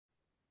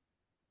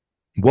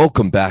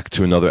Welcome back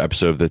to another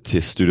episode of the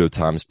Testudo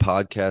Times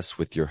podcast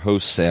with your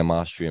hosts, Sam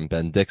Ostry and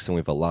Ben Dixon. We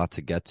have a lot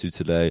to get to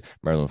today.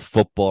 Maryland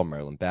football,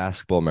 Maryland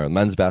basketball, Maryland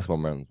men's basketball,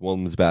 Maryland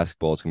women's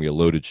basketball. It's going to be a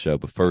loaded show.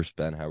 But first,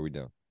 Ben, how are we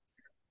doing?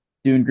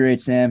 Doing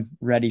great, Sam.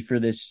 Ready for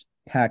this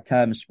packed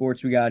time of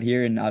sports we got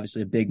here, and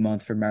obviously a big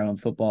month for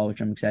Maryland football, which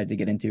I'm excited to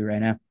get into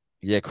right now.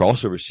 Yeah,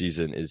 crossover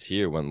season is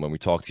here. When we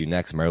talk to you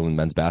next, Maryland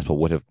men's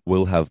basketball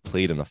will have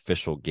played an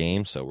official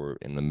game. So we're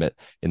in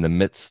the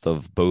midst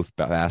of both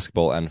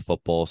basketball and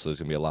football. So there's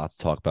gonna be a lot to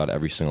talk about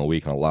every single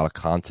week and a lot of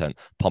content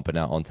pumping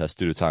out on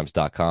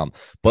testudotimes.com.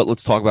 But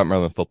let's talk about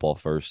Maryland football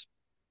first,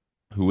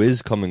 who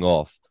is coming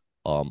off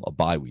a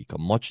bye week, a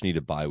much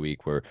needed bye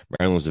week, where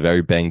Maryland was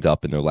very banged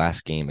up in their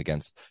last game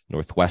against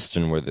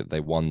Northwestern, where they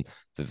won,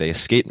 that they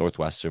escaped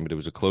Northwestern, but it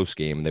was a close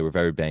game and they were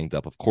very banged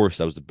up. Of course,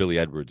 that was the Billy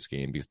Edwards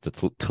game because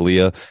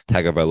Talia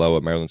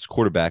Tagovailoa, Maryland's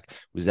quarterback,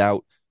 was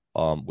out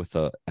with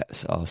a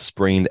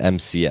sprained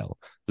MCL.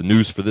 The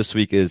news for this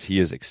week is he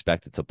is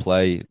expected to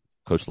play.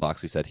 Coach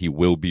Loxley said he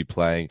will be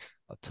playing.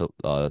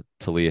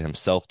 Talia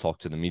himself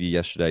talked to the media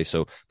yesterday.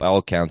 So by all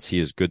accounts, he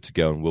is good to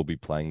go and will be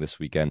playing this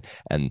weekend.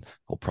 And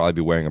he'll probably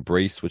be wearing a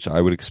brace, which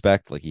I would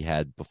expect like he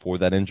had before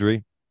that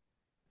injury,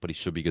 but he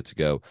should be good to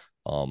go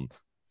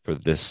for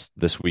this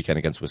weekend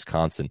against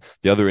Wisconsin.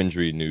 The other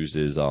injury news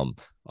is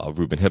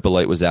Ruben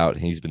Hippolyte was out.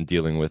 He's been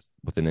dealing with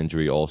an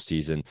injury all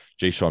season.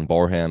 Jay-Sean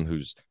Barham,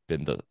 who's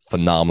been the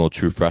phenomenal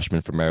true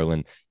freshman for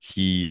Maryland,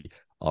 he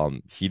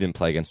didn't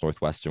play against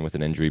Northwestern with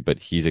an injury, but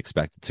he's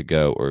expected to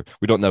go, or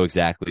we don't know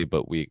exactly,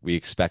 but we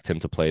expect him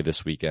to play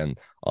this weekend.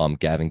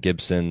 Gavin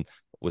Gibson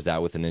was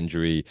out with an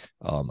injury.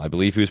 I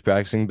believe he was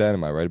practicing, Ben.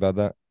 Am I right about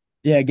that?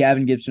 Yeah,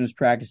 Gavin Gibson was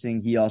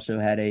practicing. He also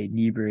had a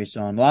knee brace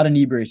on. A lot of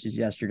knee braces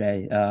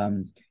yesterday.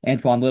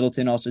 Antoine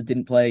Littleton also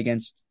didn't play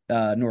against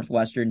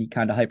Northwestern. He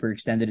kind of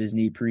hyperextended his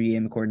knee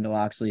pre-game, according to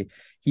Loxley.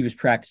 He was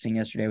practicing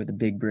yesterday with a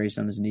big brace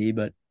on his knee,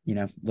 but,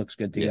 looks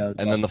good to Yeah. go as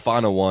And well. then the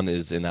final one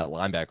is in that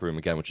linebacker room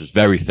again, which was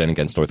very thin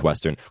against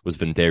Northwestern, was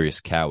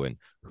Vendarius Cowan,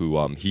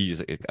 who he's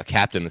a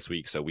captain this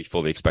week, so we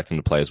fully expect him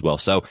to play as well.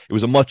 So it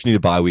was a much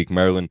needed bye week.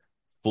 Maryland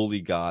fully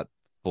got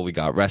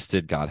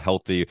rested, got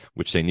healthy,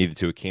 which they needed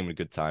to. It came at a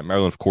good time.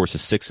 Maryland, of course,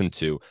 is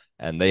 6-2,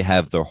 and they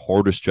have their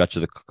hardest stretch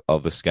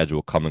of the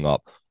schedule coming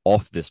up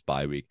off this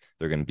bye week.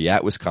 They're going to be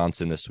at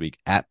Wisconsin this week,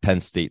 at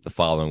Penn State the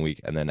following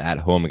week, and then at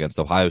home against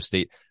Ohio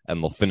State,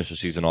 and they'll finish the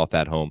season off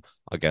at home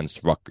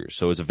against Rutgers.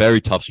 So it's a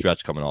very tough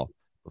stretch coming off.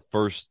 But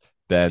first,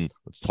 Ben,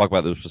 let's talk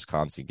about this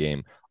Wisconsin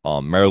game.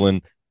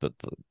 Maryland,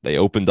 they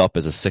opened up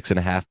as a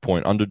 6.5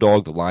 point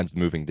underdog. The line's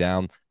moving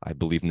down. I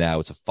believe now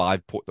it's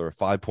they're a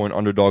 5 point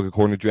underdog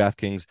according to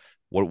DraftKings.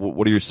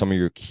 What are some of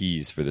your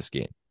keys for this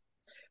game?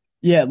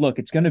 Yeah, look,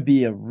 it's going to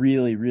be a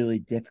really, really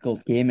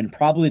difficult game and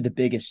probably the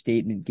biggest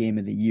statement game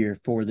of the year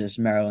for this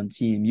Maryland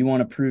team. You want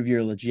to prove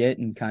you're legit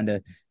and kind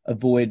of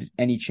avoid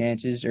any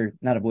chances, or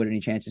not avoid any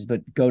chances,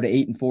 but go to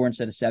 8-4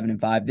 instead of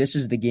 7-5. This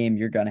is the game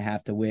you're going to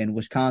have to win.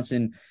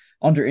 Wisconsin,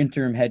 under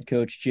interim head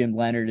coach Jim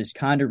Leonhard, has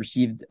kind of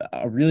received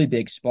a really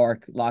big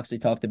spark. Loxley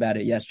talked about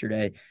it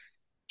yesterday.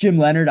 Jim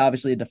Leonhard,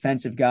 obviously a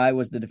defensive guy,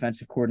 was the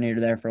defensive coordinator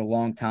there for a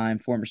long time,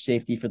 former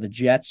safety for the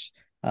Jets.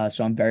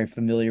 So I'm very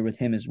familiar with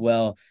him as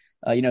well.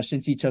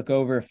 Since he took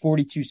over,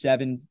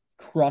 42-7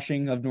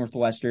 crushing of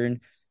Northwestern,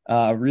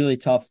 really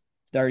tough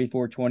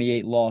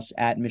 34-28 loss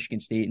at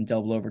Michigan State in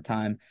double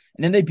overtime.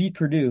 And then they beat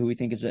Purdue, who we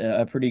think is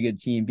a pretty good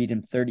team, beat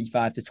him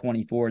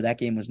 35-24. That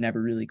game was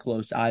never really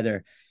close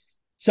either.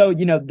 So,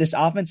 this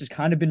offense has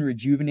kind of been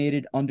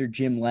rejuvenated under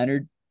Jim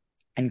Leonhard.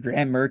 And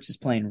Graham Mertz is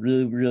playing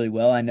really, really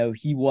well. I know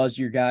he was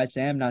your guy,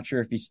 Sam. Not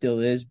sure if he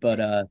still is,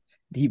 but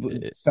he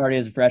started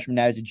as a freshman.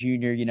 Now he's a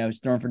junior.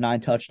 He's thrown for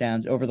 9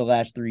 touchdowns over the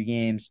last 3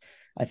 games.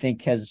 I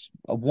think has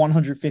a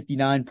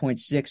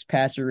 159.6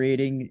 passer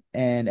rating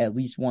and at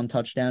least 1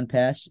 touchdown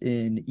pass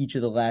in each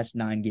of the last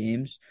 9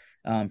 games,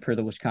 per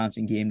the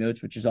Wisconsin game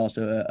notes, which is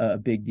also a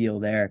big deal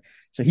there.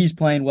 So he's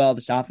playing well.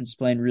 This offense is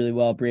playing really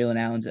well. Braylon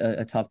Allen's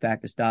a tough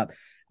back to stop.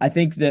 I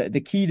think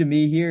the key to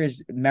me here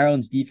is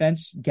Maryland's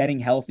defense getting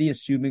healthy,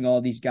 assuming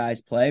all these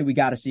guys play. We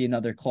got to see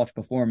another clutch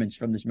performance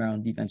from this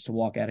Maryland defense to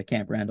walk out of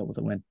Camp Randall with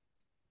a win.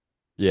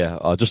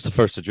 Yeah, just to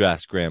first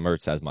address Graham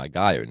Mertz as my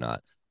guy or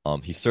not.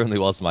 He certainly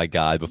was my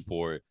guy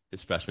before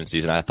his freshman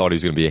season. I thought he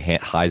was going to be a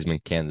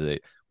Heisman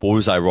candidate. Boy,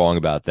 was I wrong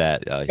about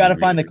that. Got to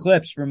find the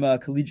clips from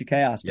Collegiate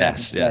Chaos.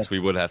 Yes, we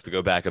would have to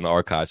go back in the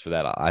archives for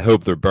that. I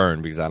hope they're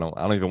burned because I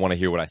don't even want to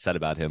hear what I said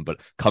about him.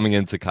 But coming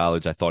into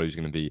college, I thought he was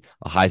going to be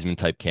a Heisman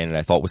type candidate.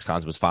 I thought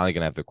Wisconsin was finally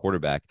going to have their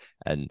quarterback,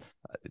 and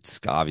it's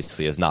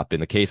obviously has not been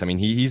the case. I mean,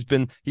 he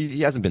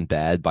hasn't been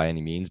bad by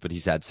any means, but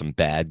he's had some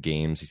bad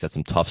games. He's had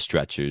some tough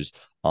stretches,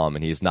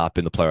 and he has not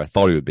been the player I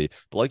thought he would be.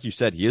 But like you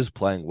said, he is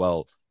playing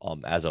well.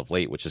 As of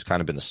late, which has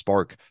kind of been the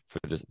spark for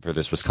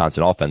this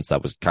Wisconsin offense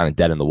that was kind of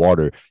dead in the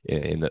water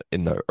in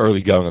the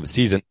early going of the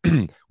season,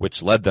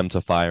 which led them to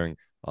firing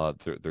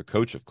their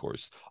coach, of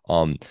course.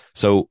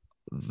 So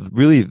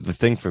really, the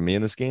thing for me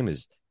in this game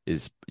is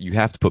you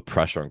have to put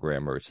pressure on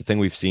Graham Mertz. The thing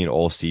we've seen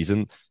all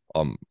season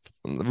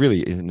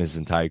really in his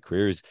entire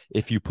career is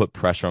if you put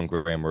pressure on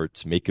Graham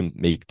Mertz, make him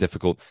make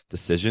difficult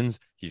decisions,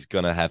 he's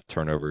gonna have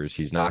turnovers.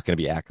 He's not gonna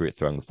be accurate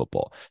throwing the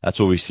football. That's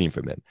what we've seen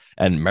from him.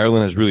 And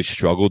Maryland has really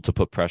struggled to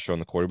put pressure on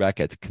the quarterback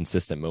at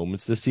consistent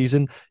moments this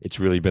season. It's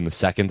really been the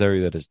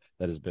secondary that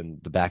has been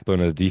the backbone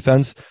of the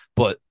defense.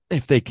 But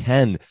if they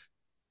can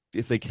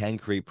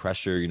create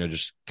pressure,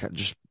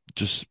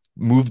 just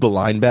move the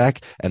line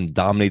back and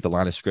dominate the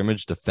line of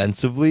scrimmage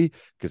defensively,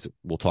 because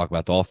we'll talk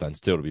about the offense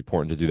too. It'll be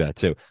important to do that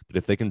too. But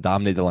if they can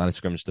dominate the line of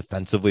scrimmage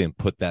defensively and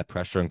put that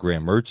pressure on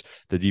Graham Mertz,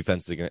 the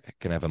defense is going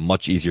to have a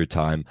much easier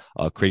time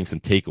creating some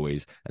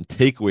takeaways. And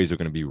takeaways are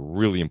going to be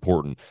really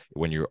important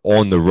when you're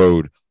on the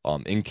road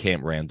in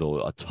Camp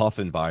Randall, a tough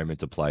environment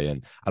to play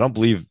in. I don't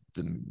believe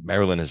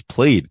Maryland has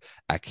played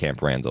at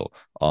Camp Randall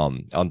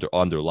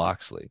under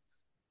Loxley.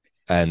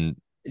 And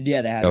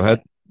yeah, they have. Go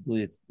ahead.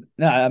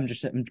 No, I'm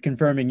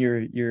confirming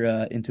your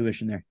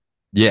intuition there.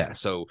 Yeah,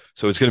 so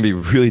it's going to be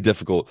really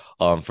difficult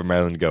for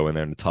Maryland to go in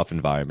there in a tough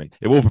environment.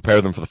 It will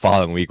prepare them for the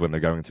following week when they're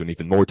going to an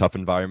even more tough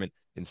environment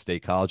in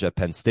State College at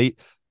Penn State.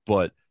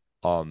 But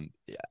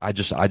I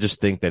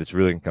just think that it's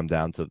really going to come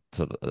down to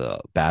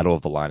the battle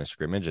of the line of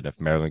scrimmage, and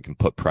if Maryland can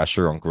put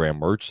pressure on Graham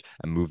Mertz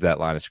and move that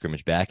line of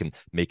scrimmage back and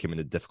make him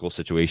into difficult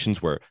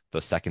situations where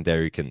the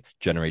secondary can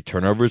generate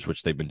turnovers,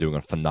 which they've been doing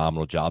a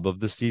phenomenal job of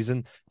this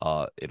season,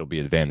 it'll be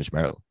advantage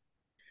Maryland.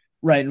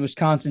 Right, and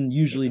Wisconsin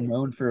usually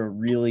known for a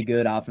really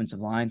good offensive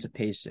line to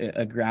pace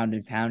a ground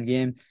and pound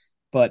game.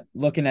 But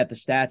looking at the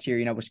stats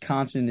here,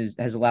 Wisconsin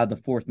has allowed the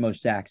fourth most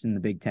sacks in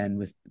the Big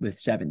Ten with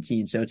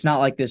 17. So it's not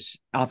like this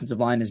offensive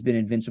line has been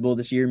invincible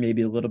this year.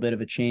 Maybe a little bit of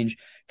a change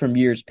from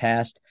years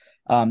past.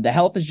 The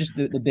health is just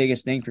the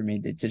biggest thing for me,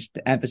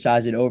 to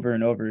emphasize it over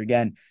and over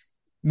again.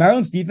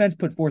 Maryland's defense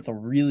put forth a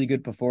really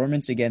good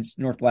performance against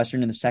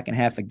Northwestern in the second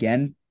half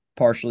again,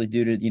 partially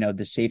due to,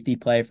 the safety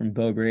play from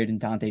Beau Braid and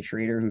Dante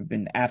Schrader, who've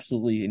been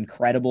absolutely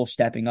incredible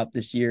stepping up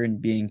this year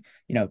and being,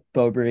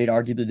 Beau Braid,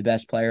 arguably the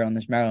best player on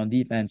this Maryland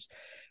defense.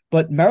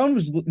 But Maryland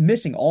was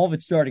missing all of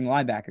its starting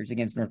linebackers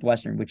against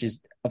Northwestern, which is,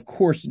 of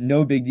course,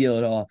 no big deal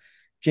at all.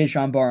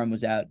 Jay-Sean Barham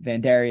was out.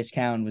 Vandarius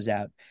Cowan was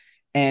out.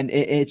 And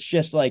it's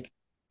just like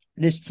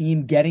this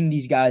team getting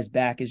these guys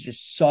back is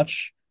just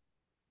such,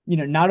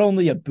 not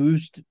only a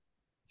boost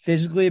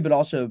physically, but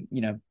also,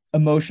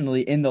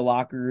 emotionally in the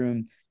locker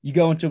room. You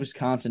go into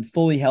Wisconsin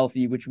fully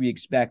healthy, which we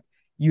expect.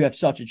 You have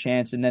such a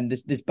chance, and then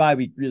this bye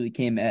week really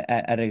came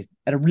at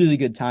a really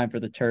good time for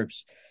the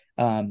Terps.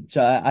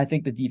 So I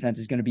think the defense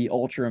is going to be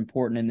ultra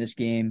important in this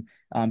game.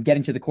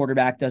 Getting to the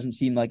quarterback doesn't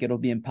seem like it'll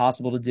be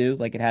impossible to do,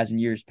 like it has in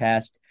years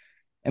past.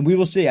 And we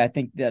will see. I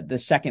think that the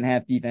second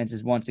half defense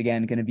is once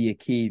again going to be a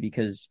key,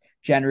 because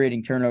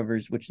generating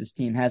turnovers, which this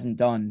team hasn't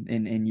done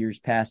in years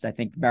past, I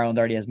think Maryland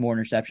already has more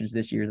interceptions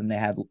this year than they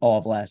had all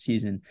of last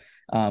season,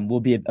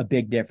 will be a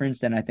big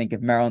difference. And I think if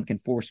Maryland can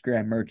force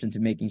Graham Mertz into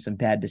making some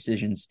bad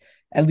decisions,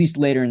 at least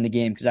later in the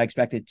game, because I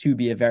expect it to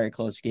be a very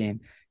close game,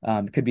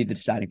 it could be the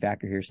deciding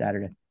factor here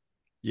Saturday.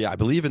 Yeah, I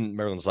believe in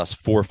Maryland's last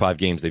 4 or 5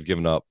 games, they've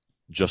given up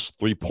just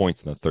 3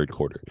 points in the third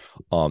quarter.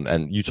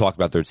 And you talk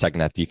about their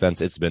second half defense,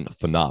 it's been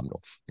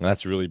phenomenal. And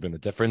that's really been the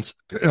difference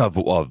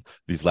of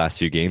these last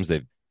few games.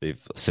 They've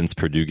since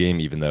Purdue game,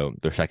 even though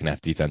their second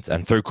half defense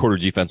and third quarter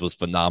defense was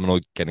phenomenal,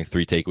 getting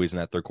 3 takeaways in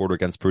that third quarter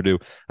against Purdue,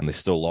 and they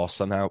still lost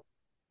somehow.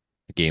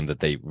 A game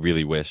that they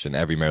really wish, and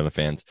every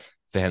Maryland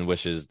fan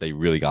wishes they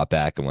really got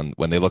back. And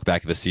when they look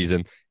back at the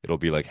season, it'll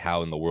be like,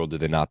 how in the world did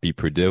they not beat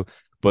Purdue?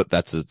 But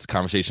that's a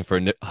conversation for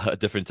a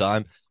different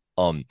time.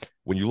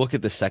 When you look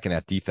at the second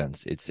half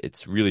defense,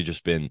 it's really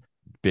just been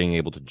being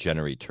able to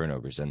generate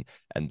turnovers. And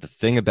the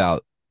thing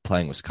about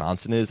playing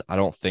Wisconsin is I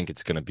don't think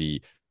it's going to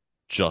be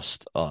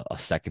just a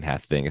second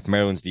half thing. If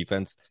Maryland's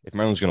going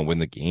to win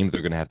the game,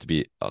 they're going to have to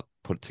be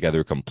put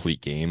together a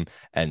complete game.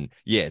 And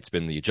yeah, it's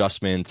been the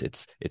adjustments.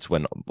 It's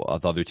when the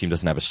other team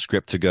doesn't have a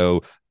script to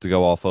go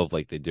off of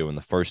like they do in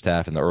the first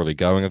half and the early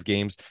going of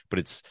games. But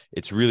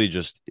it's really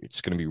just,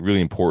 it's going to be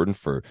really important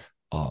for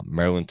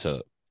Maryland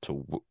to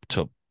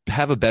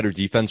have a better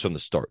defense from the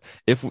start.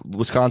 If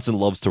Wisconsin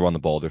loves to run the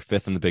ball, they're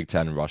 5th in the Big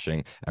Ten in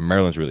rushing, and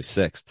Maryland's really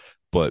 6th.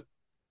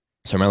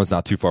 So Maryland's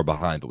not too far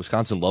behind, but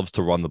Wisconsin loves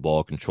to run the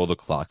ball, control the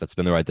clock. That's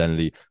been their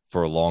identity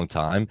for a long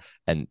time.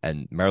 And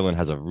Maryland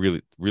has a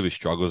really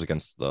struggles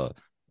against the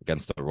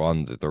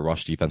run. The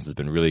rush defense has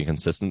been really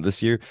inconsistent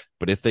this year.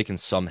 But if they can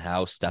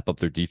somehow step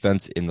up their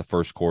defense in the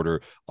first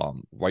quarter,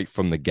 right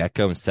from the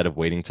get-go, instead of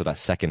waiting to that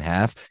second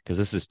half, because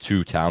this is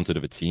too talented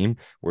of a team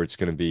where it's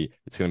going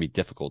to be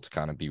difficult to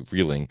kind of be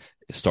reeling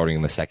starting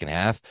in the second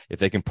half. If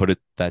they can put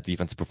that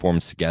defensive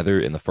performance together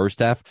in the first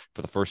half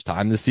for the first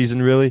time this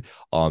season, really,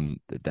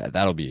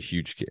 that'll be a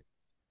huge key.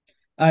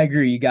 I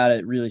agree. You got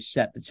to really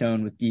set the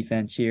tone with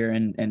defense here,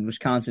 and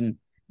Wisconsin,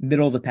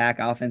 middle of the pack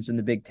offense in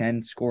the Big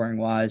Ten, scoring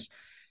wise.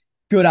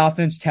 Good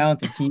offense,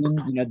 talented team.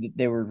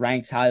 They were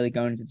ranked highly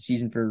going into the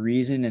season for a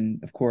reason,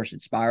 and of course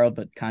it spiraled,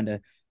 but kind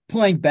of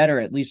playing better,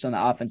 at least on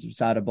the offensive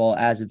side of the ball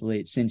as of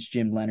late since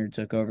Jim Leonhard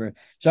took over.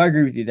 So I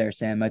agree with you there,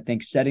 Sam. I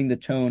think setting the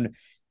tone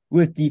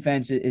with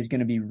defense is going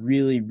to be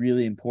really,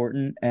 really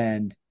important.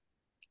 And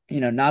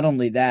not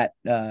only that,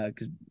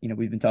 because,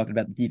 we've been talking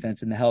about the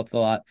defense and the health a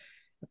lot,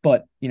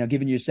 but,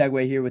 giving you a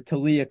segue here with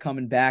Taulia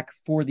coming back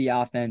for the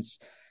offense,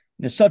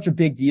 such a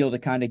big deal to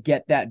kind of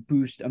get that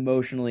boost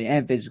emotionally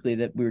and physically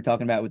that we were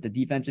talking about with the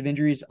defensive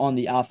injuries on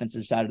the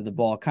offensive side of the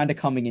ball, kind of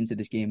coming into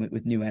this game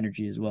with new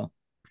energy as well.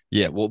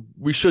 Yeah, well,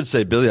 we should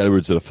say Billy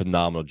Edwards did a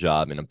phenomenal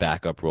job in a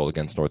backup role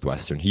against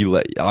Northwestern.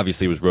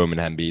 Obviously it was Roman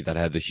Hemby that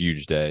had the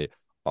huge day,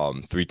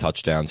 3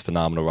 touchdowns,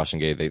 phenomenal rushing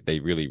game. They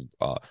really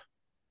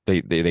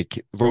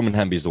Roman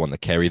Hemby is the one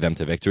that carried them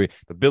to victory.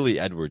 But Billy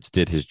Edwards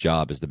did his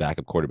job as the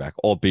backup quarterback,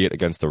 albeit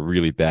against a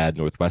really bad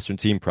Northwestern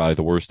team, probably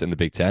the worst in the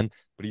Big Ten,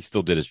 but he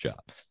still did his job.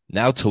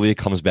 Now Taulia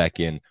comes back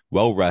in,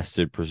 well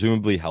rested,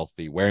 presumably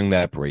healthy, wearing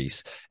that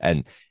brace,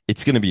 and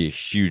it's going to be a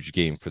huge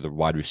game for the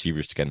wide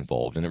receivers to get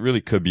involved. And it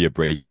really could be a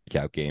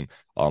breakout game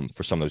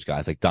for some of those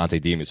guys like Dante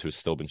Demas, who's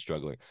still been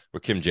struggling, or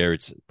Kim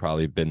Jarrett's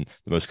probably been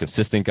the most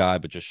consistent guy,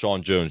 but just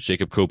Sean Jones,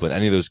 Jacob Copeland,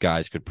 any of those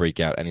guys could break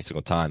out any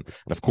single time.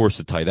 And of course,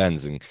 the tight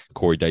ends and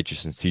Corey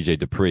Dyches and CJ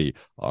Dupree,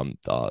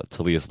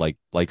 Taulia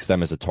likes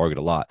them as a target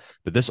a lot.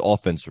 But this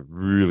offense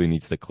really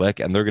needs to click,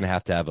 and they're going to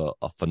have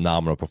a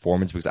phenomenal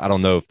performance, because I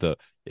don't know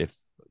if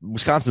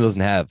Wisconsin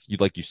doesn't have,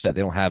 like you said, they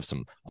don't have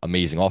some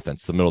amazing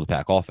offense, the middle of the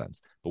pack offense.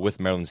 But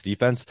with Maryland's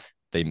defense,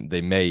 they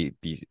may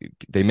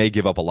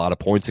give up a lot of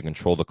points and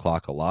control the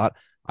clock a lot.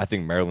 I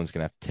think Maryland's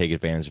going to have to take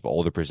advantage of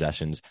all the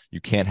possessions.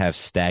 You can't have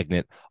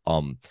stagnant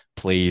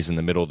plays in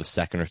the middle of the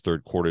second or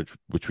third quarter,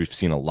 which we've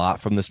seen a lot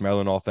from this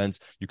Maryland offense.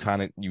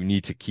 You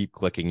need to keep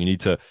clicking. You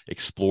need to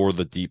explore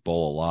the deep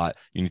ball a lot.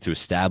 You need to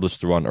establish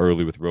the run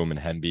early with Roman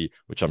Hemby,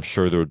 which I'm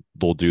sure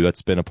they'll do.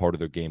 That's been a part of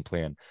their game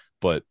plan.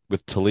 But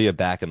with Taulia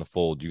back in the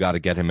fold, you got to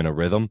get him in a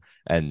rhythm.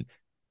 And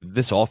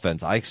this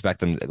offense, I expect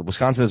them.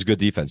 Wisconsin has a good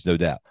defense, no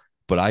doubt.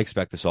 But I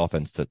expect this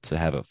offense to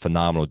have a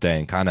phenomenal day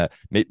and kind of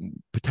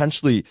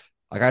potentially,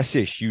 like I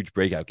see a huge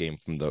breakout game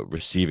from the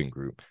receiving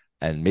group.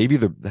 And maybe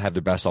they have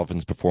their best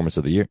offense performance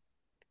of the year.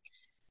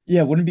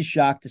 Yeah, wouldn't be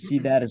shocked to see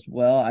that as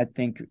well. I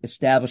think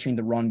establishing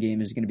the run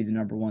game is going to be the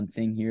number one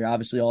thing here.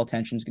 Obviously, all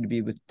attention is going to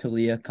be with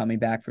Taulia coming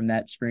back from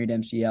that sprained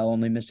MCL,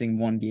 only missing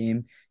one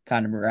game,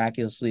 kind of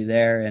miraculously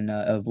there, and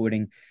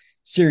avoiding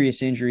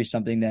serious injury,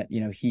 something that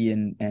he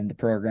and the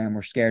program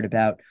were scared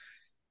about.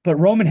 But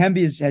Roman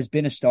Hemby has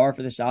been a star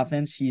for this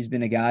offense. He's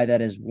been a guy that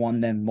has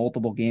won them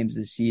multiple games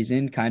this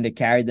season, kind of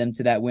carried them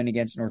to that win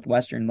against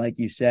Northwestern, like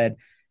you said.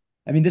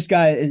 I mean, this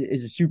guy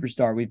is a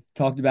superstar. We've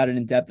talked about it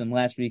in depth in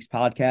last week's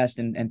podcast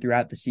and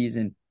throughout the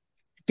season.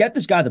 Get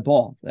this guy the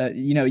ball.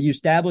 You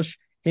establish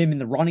him in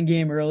the running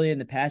game early, in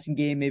the passing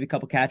game, maybe a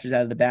couple catches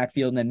out of the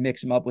backfield, and then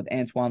mix him up with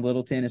Antoine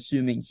Littleton,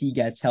 assuming he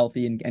gets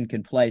healthy and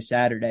can play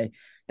Saturday.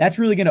 That's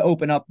really going to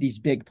open up these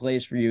big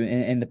plays for you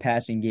in the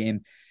passing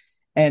game.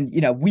 And,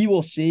 we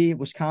will see.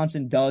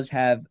 Wisconsin does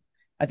have,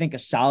 I think, a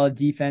solid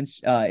defense,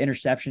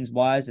 interceptions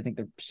wise. I think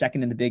they're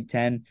second in the Big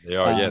Ten. They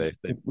are, yeah.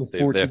 They have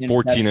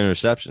 14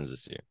 interceptions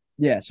this year.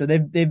 Yeah, so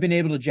they've been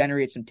able to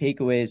generate some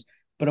takeaways,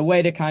 but a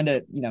way to kind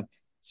of,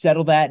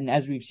 settle that. And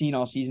as we've seen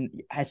all season,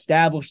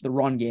 establish the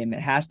run game. It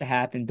has to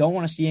happen. Don't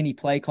want to see any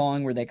play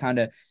calling where they kind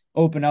of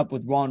open up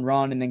with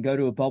run and then go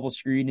to a bubble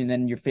screen and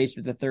then you're faced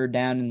with a third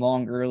down and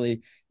long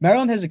early.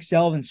 Maryland has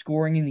excelled in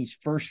scoring in these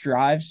first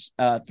drives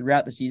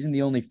throughout the season.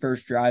 The only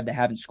first drive they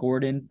haven't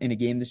scored in a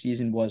game this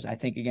season was, I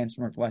think, against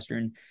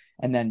Northwestern.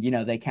 And then,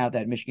 they count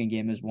that Michigan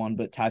game as one,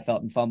 but Ty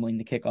Felton fumbling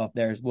the kickoff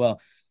there as well.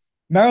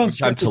 Maryland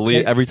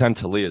every time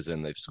Taulia's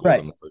in, they've scored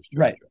on the first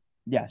drive. Right.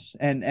 Yes.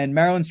 And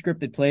Maryland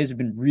scripted plays have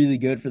been really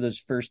good for those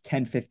first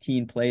 10,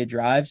 15 play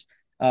drives.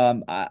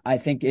 I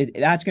think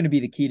that's going to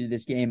be the key to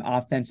this game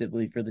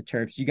offensively for the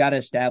Terps. You got to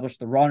establish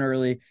the run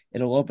early.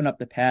 It'll open up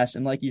the pass.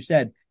 And like you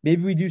said,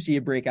 maybe we do see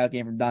a breakout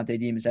game from Dante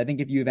Demas. I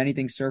think if you have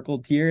anything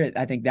circled here,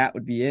 I think that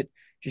would be it.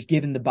 Just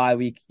given the bye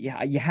week,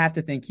 you have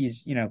to think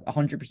he's,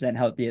 100%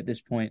 healthy at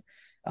this point,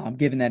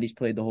 given that he's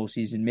played the whole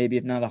season, maybe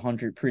if not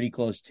 100, pretty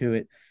close to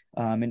it.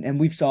 And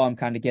we've saw him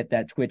kind of get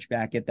that twitch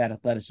back, get that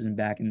athleticism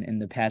back in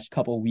the past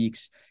couple of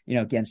weeks,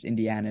 against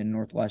Indiana and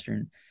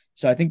Northwestern.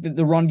 So I think that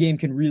the run game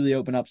can really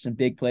open up some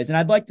big plays. And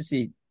I'd like to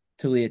see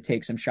Taulia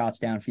take some shots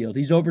downfield.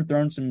 He's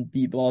overthrown some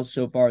deep balls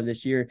so far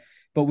this year,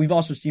 but we've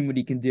also seen what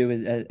he can do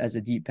as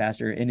a deep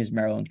passer in his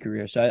Maryland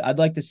career. So I'd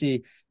like to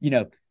see,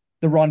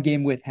 the run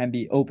game with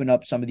Hemby open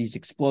up some of these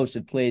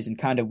explosive plays and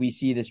kind of we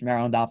see this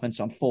Maryland offense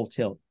on full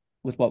tilt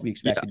with what we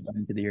expected going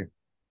into the year.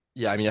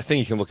 Yeah, I mean, I think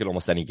you can look at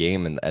almost any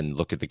game and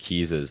look at the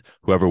keys as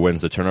whoever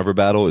wins the turnover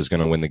battle is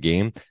going to win the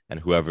game, and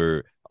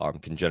whoever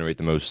can generate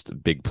the most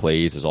big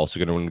plays is also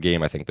going to win the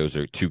game. I think those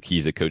are two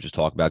keys that coaches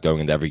talk about going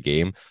into every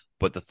game.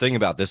 But the thing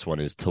about this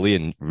one is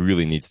Taulia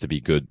really needs to be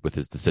good with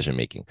his decision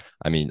making.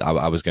 I mean,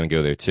 I was going to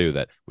go there too,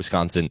 that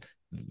Wisconsin,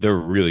 they're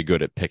really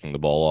good at picking the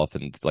ball off.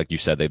 And like you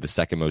said, they have the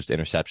second most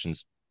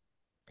interceptions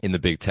in the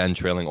Big Ten,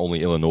 trailing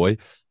only Illinois.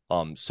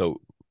 So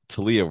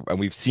Taulia, and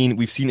we've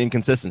seen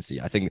inconsistency.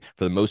 I think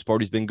for the most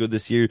part he's been good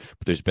this year,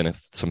 but there's been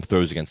some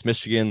throws against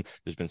Michigan,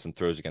 there's been some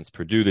throws against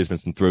Purdue, there's been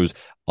some throws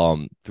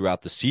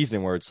throughout the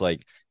season where it's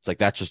like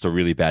that's just a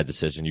really bad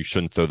decision. You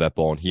shouldn't throw that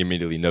ball, and he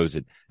immediately knows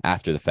it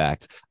after the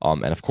fact,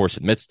 and of course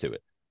admits to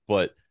it.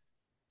 But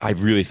I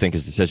really think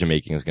his decision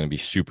making is going to be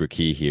super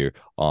key here.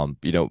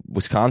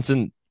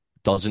 Wisconsin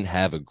doesn't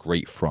have a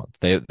great front.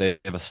 They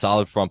have a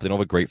solid front, but they don't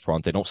have a great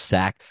front. They don't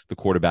sack the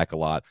quarterback a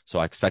lot. So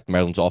I expect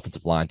Maryland's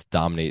offensive line to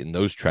dominate in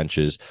those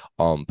trenches.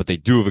 But they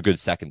do have a good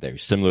secondary.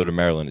 Similar to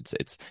Maryland,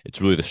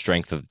 it's really the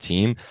strength of the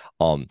team.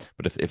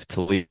 But if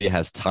Taulia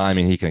has time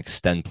and he can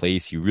extend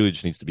plays, he really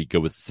just needs to be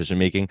good with decision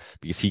making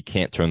because he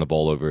can't turn the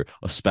ball over,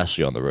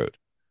 especially on the road.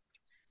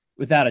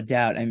 Without a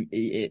doubt. I mean,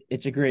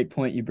 it's a great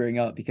point you bring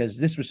up because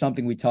this was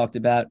something we talked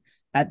about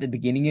at the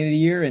beginning of the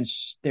year. And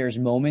there's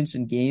moments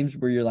in games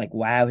where you're like,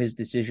 wow, his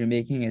decision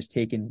making has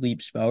taken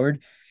leaps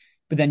forward.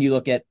 But then you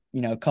look at,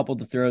 a couple of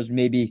the throws,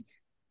 maybe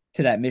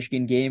to that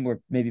Michigan game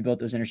where maybe both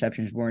those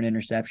interceptions weren't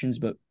interceptions,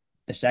 but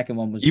the second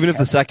one was Even if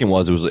the second it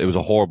was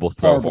a horrible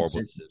throw, horrible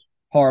decision.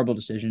 Horrible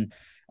decision.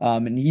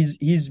 And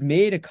he's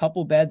made a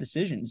couple bad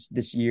decisions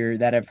this year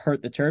that have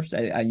hurt the Terps.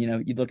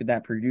 You look at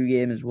that Purdue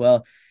game as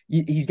well.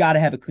 He's got to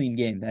have a clean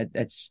game.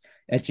 That's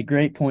a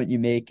great point you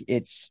make.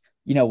 It's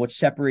what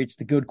separates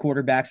the good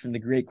quarterbacks from the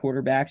great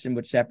quarterbacks, and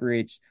what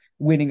separates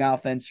winning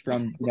offense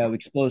from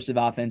explosive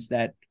offense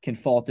that can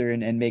falter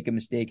and make a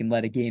mistake and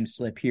let a game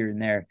slip here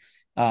and there.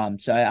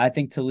 So I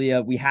think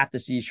Taulia, we have to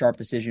see sharp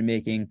decision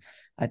making.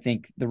 I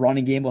think the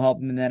running game will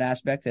help him in that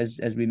aspect, as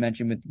we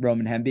mentioned with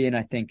Roman Hemby. And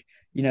I think,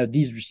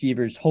 these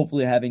receivers,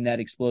 hopefully having that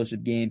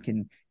explosive game,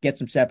 can get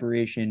some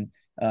separation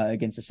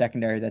against a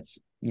secondary that's,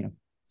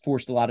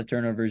 forced a lot of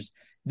turnovers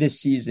this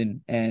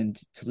season. And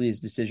Taulia's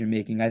decision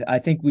making, I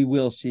think we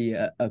will see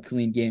a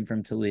clean game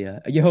from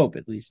Taulia. You hope,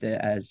 at least,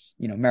 as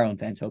Maryland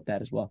fans hope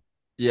that as well.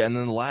 Yeah, and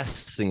then the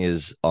last thing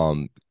is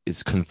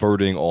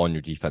converting on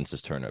your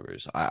defense's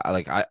turnovers.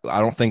 I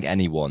don't think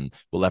anyone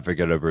will ever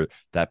get over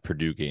that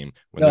Purdue game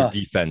when their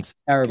defense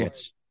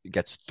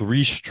gets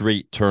 3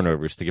 straight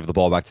turnovers to give the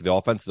ball back to the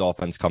offense. The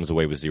offense comes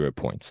away with 0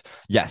 points.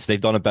 Yes,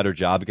 they've done a better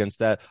job against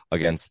that,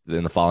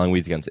 in the following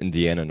weeks against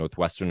Indiana and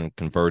Northwestern, and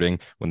converting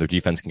when their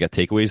defense can get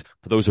takeaways,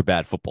 but those are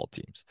bad football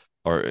teams.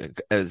 Or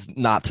as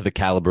not to the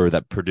caliber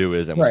that Purdue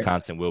is and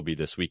Wisconsin will be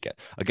this weekend.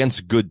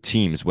 Against good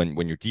teams, when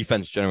your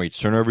defense generates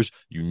turnovers,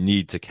 you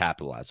need to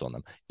capitalize on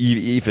them.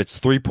 If it's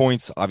 3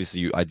 points,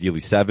 obviously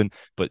ideally 7,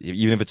 but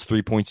even if it's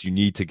 3 points, you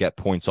need to get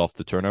points off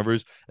the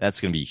turnovers. That's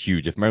going to be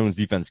huge. If Maryland's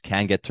defense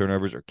can get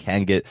turnovers or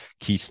can get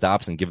key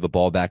stops and give the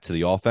ball back to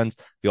the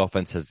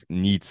offense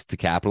needs to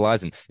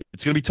capitalize, and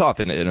it's going to be tough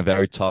in a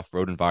very tough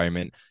road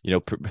environment.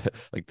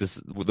 Like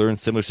this, they're in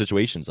similar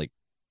situations. Like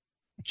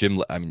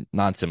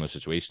not similar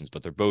situations,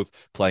 but they're both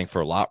playing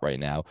for a lot right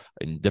now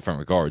in different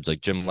regards.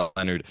 Like Jim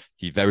Leonhard,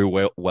 he very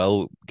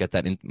well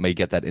may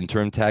get that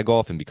interim tag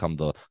off and become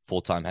the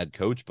full-time head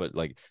coach, but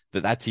like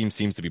that team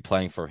seems to be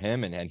playing for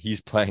him, and he's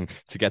playing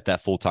to get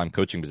that full-time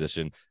coaching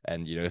position.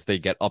 And if they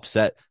get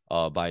upset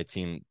by a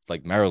team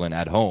like Maryland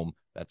at home,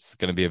 that's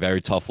going to be a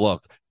very tough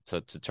look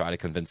to try to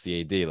convince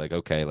the AD, like,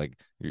 okay, like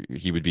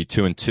he would be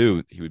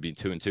 2-2. He would be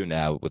 2-2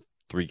 now with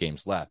 3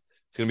 games left.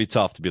 It's going to be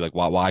tough to be like,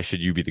 why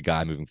should you be the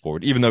guy moving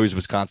forward? Even though he's a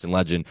Wisconsin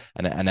legend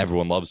and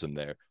everyone loves him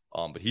there.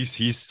 But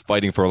he's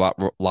fighting for a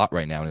lot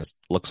right now, and it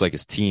looks like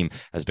his team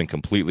has been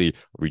completely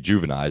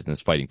rejuvenized and is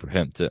fighting for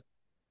him too.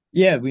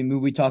 Yeah,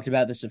 we talked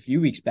about this a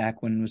few weeks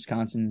back when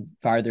Wisconsin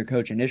fired their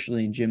coach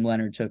initially and Jim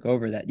Leonhard took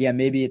over. That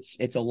maybe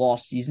it's a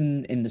lost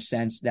season in the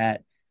sense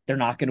that they're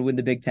not going to win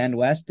the Big Ten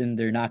West, and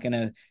they're not going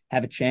to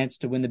have a chance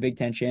to win the Big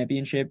Ten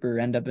championship or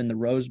end up in the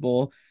Rose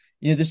Bowl.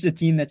 This is a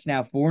team that's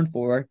now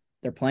 4-4.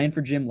 They're playing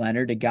for Jim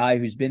Leonhard, a guy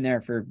who's been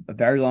there for a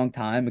very long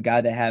time, a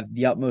guy that have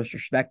the utmost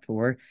respect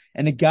for,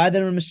 and a guy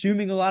that I'm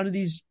assuming a lot of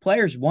these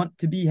players want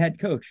to be head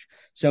coach.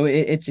 So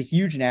it's a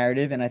huge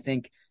narrative, and I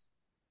think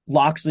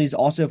Locksley's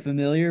also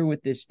familiar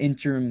with this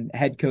interim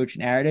head coach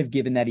narrative,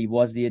 given that he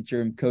was the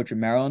interim coach of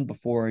Maryland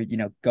before,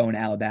 going to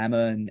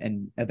Alabama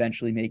and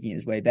eventually making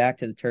his way back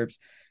to the Terps.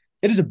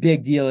 It is a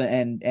big deal,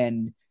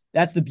 and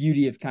that's the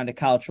beauty of kind of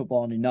college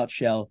football in a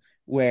nutshell,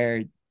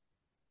 where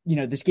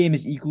this game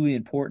is equally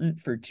important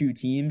for 2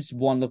 teams,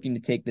 one looking to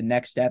take the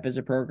next step as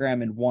a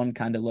program and one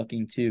kind of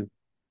looking to,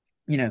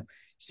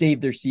 save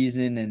their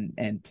season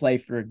and play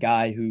for a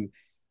guy who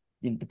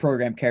the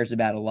program cares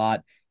about a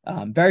lot.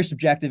 Very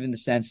subjective in the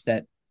sense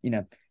that,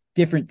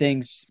 different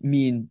things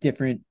mean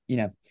different,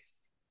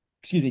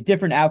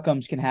 different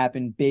outcomes can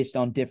happen based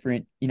on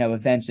different,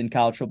 events in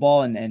college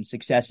football, and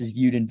success is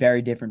viewed in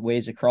very different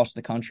ways across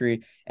the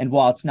country. And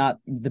while it's not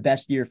the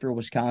best year for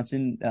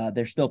Wisconsin,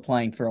 they're still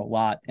playing for a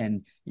lot,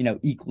 and,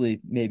 equally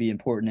maybe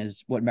important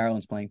as what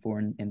Maryland's playing for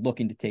and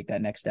looking to take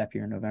that next step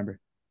here in November.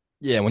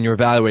 Yeah, when you're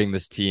evaluating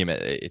this team,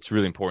 it's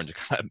really important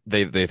to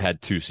they've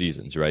had 2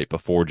 seasons, right?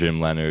 Before Jim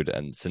Leonhard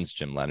and since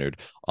Jim Leonhard.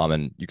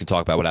 And you can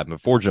talk about what happened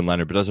before Jim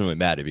Leonhard, but it doesn't really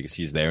matter because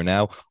he's there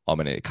now.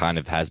 And it kind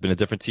of has been a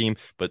different team,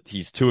 but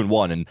he's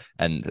 2-1.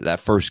 And that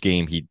first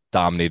game, he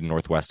dominated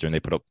Northwestern.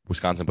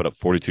 Wisconsin put up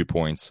 42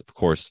 points. Of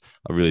course,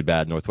 a really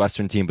bad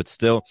Northwestern team, but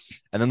still.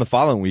 And then the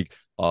following week,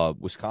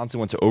 Wisconsin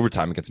went to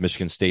overtime against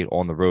Michigan State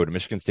on the road. And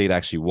Michigan State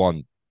actually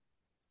won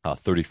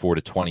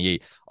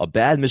 34-28. A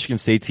bad Michigan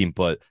State team,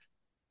 but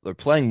they're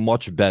playing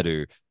much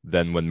better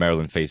than when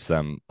Maryland faced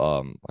them,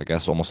 I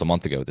guess, almost a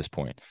month ago at this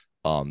point.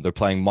 They're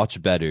playing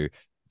much better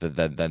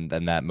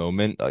than that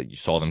moment. You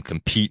saw them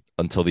compete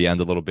until the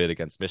end a little bit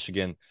against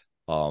Michigan.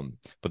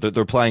 But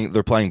they're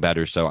playing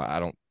better, so I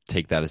don't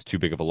take that as too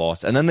big of a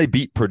loss. And then they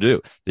beat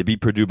Purdue. They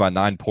beat Purdue by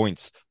 9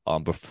 points.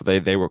 Before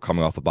they were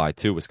coming off a bye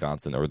too,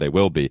 Wisconsin, or they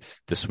will be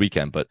this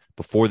weekend. But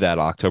before that,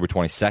 October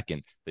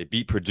 22nd, they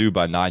beat Purdue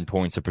by 9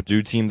 points, a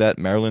Purdue team that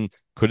Maryland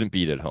couldn't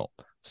beat at home.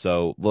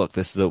 So look,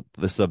 this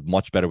is a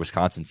much better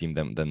Wisconsin team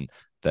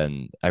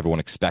than everyone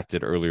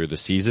expected earlier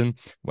this season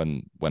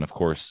when of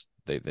course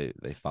they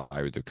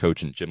fired their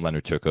coach and Jim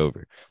Leonard took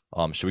over.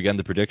 Should we get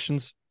into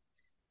predictions?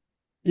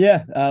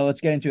 Yeah,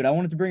 let's get into it. I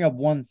wanted to bring up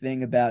one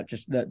thing about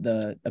just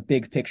the a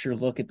big picture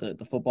look at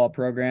the football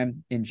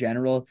program in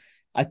general.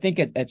 I think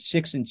at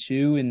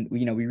 6-2, and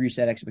we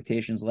reset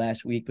expectations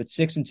last week, but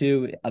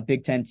 6-2, a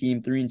Big Ten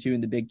team, 3-2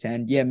 in the Big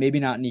Ten. Yeah, maybe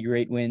not any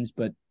great wins,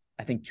 but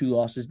I think 2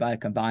 losses by a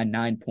combined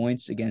 9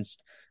 points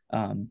against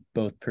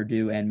both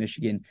Purdue and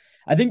Michigan.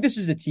 I think this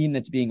is a team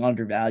that's being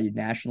undervalued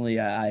nationally.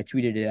 I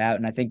tweeted it out,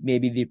 and I think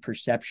maybe the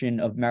perception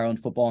of Maryland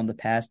football in the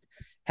past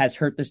has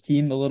hurt this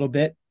team a little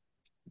bit.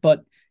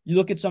 But you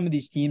look at some of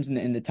these teams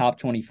in the top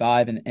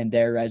 25 and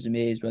their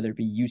resumes, whether it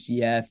be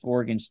UCF,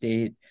 Oregon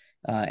State,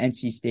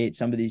 NC State,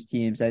 some of these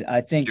teams,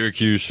 I think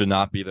Syracuse should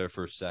not be there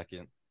for a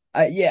second.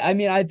 yeah, I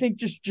mean, I think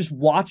just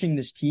watching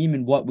this team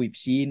and what we've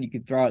seen, you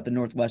could throw out the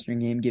Northwestern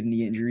game, given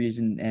the injuries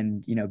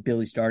and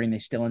Billy starting, they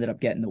still ended up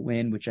getting the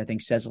win, which I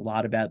think says a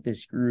lot about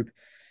this group.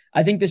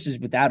 I think this is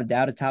without a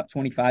doubt a top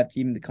 25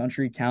 team in the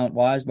country, talent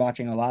wise,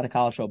 watching a lot of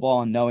college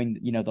football and knowing,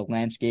 the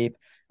landscape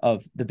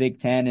of the Big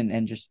Ten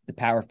and just the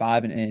Power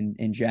Five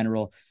in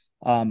general.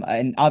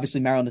 And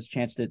obviously Maryland has a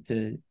chance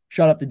to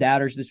shut up the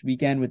doubters this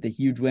weekend with the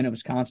huge win at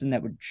Wisconsin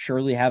that would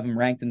surely have them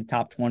ranked in the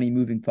top 20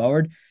 moving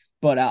forward.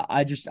 But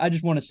I just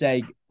want to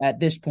say at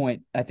this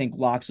point, I think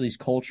Loxley's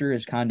culture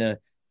has kind of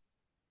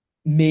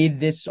made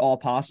this all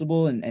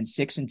possible. And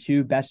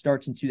 6-2, best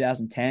starts in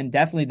 2010,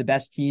 definitely the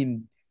best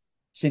team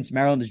since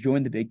Maryland has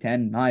joined the Big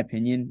Ten, in my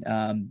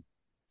opinion.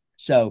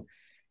 So,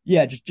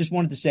 yeah, just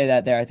wanted to say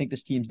that there. I think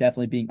this team's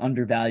definitely being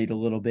undervalued a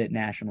little bit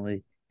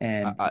nationally,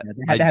 and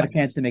they had to have a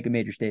chance to make a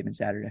major statement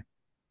Saturday.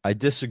 I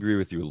disagree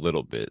with you a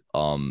little bit.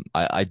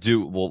 I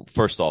do. Well,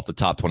 first off, the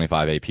top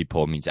 25 AP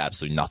poll means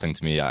absolutely nothing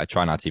to me. I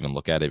try not to even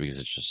look at it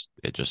because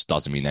it just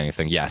doesn't mean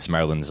anything. Yes,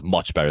 Maryland is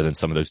much better than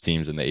some of those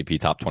teams in the AP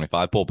top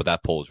 25 poll, but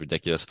that poll is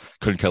ridiculous.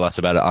 Couldn't care less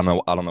about it.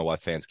 I don't know why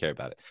fans care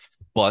about it.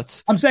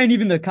 But I'm saying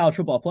even the college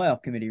football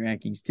playoff committee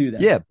rankings too.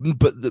 Then. Yeah,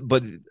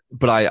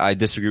 but I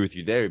disagree with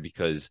you there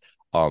because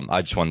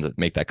I just wanted to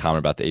make that comment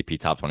about the AP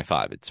top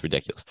 25. It's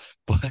ridiculous.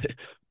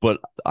 But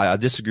I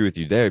disagree with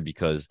you there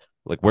because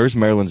like where's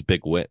Maryland's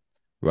big win?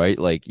 Right?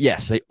 Like,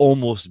 yes, they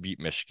almost beat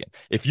Michigan.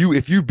 If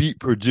you beat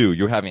Purdue,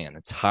 you're having an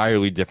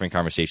entirely different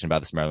conversation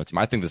about this Maryland team.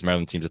 I think this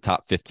Maryland team's a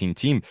top 15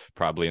 team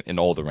probably in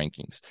all the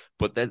rankings.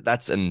 But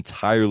that's an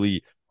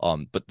entirely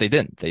but they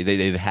didn't.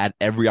 They had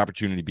every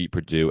opportunity to beat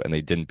Purdue and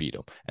they didn't beat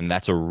them. And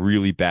that's a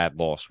really bad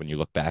loss when you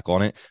look back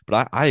on it.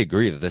 But I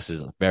agree that this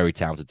is a very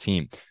talented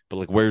team. But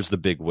like, where's the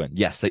big win?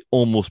 Yes, they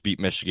almost beat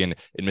Michigan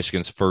in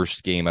Michigan's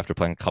first game after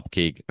playing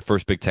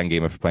first Big Ten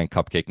game after playing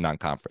cupcake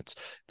non-conference.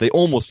 They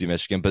almost beat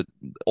Michigan, but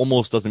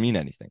almost doesn't mean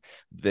anything.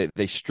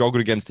 They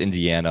struggled against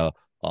Indiana.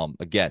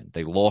 Again,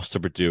 they lost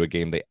to Purdue, a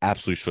game they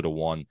absolutely should have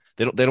won.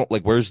 They don't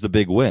like, where's the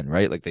big win,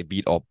 right? Like they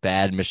beat a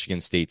bad Michigan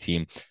State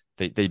team.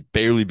 They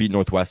barely beat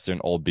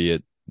Northwestern,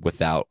 albeit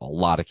without a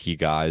lot of key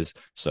guys.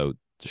 So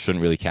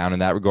shouldn't really count in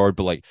that regard.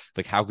 But like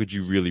how could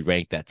you really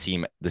rank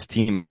this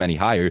team any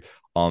higher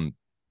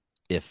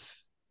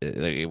if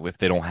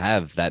they don't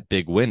have that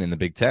big win in the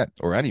Big Ten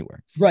or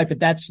anywhere? Right,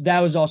 but that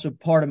was also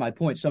part of my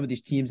point. Some of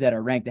these teams that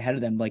are ranked ahead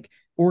of them, like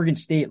Oregon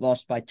State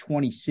lost by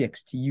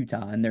 26 to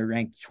Utah, and they're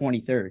ranked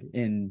 23rd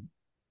in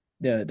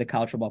the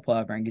college football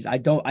playoff rankings.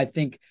 I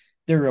think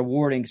they're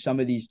rewarding some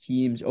of these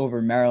teams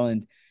over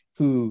Maryland,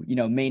 who,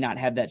 may not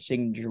have that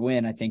signature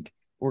win. I think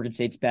Oregon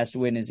State's best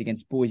win is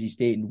against Boise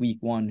State in week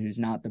 1, who's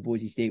not the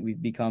Boise State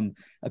we've become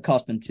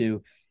accustomed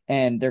to.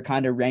 And they're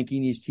kind of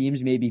ranking these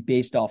teams maybe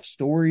based off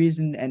stories.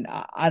 And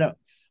I don't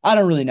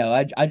really know.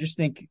 I just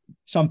think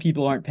some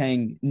people aren't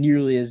paying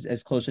nearly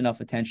as close enough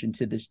attention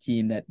to this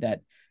team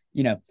that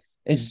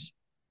is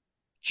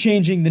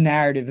changing the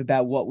narrative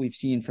about what we've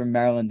seen from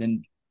Maryland.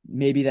 And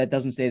maybe that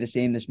doesn't stay the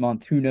same this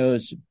month. Who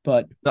knows?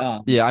 But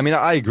yeah, I mean,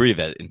 I agree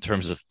that in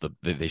terms of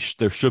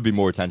there should be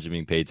more attention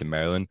being paid to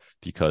Maryland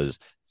because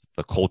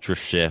the culture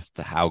shift,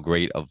 how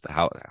great of a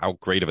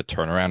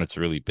turnaround it's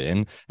really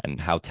been, and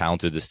how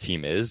talented this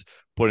team is.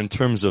 But in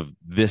terms of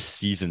this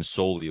season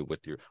solely,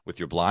 with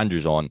your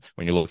blinders on,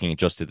 when you're looking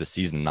just at the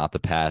season, not the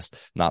past,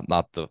 not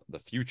the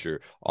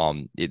future,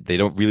 they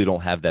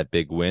don't have that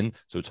big win,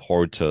 so it's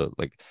hard to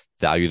like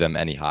value them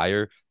any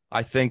higher.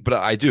 I think, but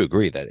I do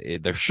agree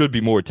that there should be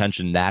more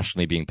attention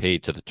nationally being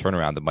paid to the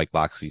turnaround that Mike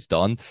Locksley's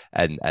done,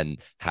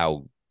 and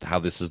how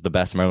this is the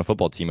best Maryland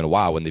football team in a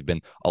while. When they've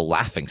been a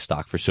laughing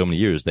stock for so many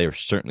years, they are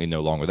certainly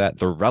no longer that.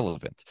 They're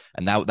relevant,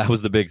 and that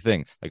was the big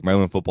thing. Like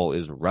Maryland football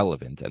is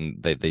relevant,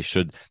 and there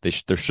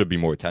should be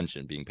more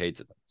attention being paid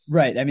to them.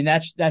 Right. I mean,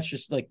 that's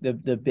just like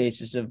the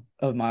basis of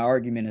my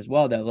argument as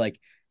well, though. Like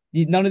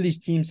none of these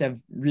teams have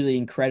really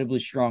incredibly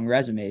strong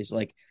resumes.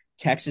 Like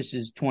Texas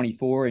is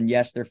 24, and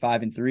yes, they're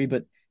 5-3,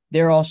 but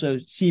they're also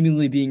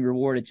seemingly being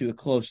rewarded to a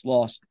close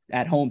loss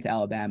at home to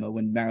Alabama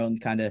when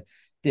Maryland kind of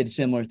did a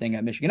similar thing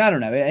at Michigan. I don't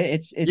know.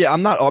 Yeah,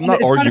 I'm not It's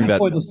kind of arguing a that.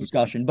 pointless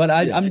discussion, but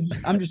Yeah,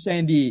 I'm just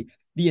saying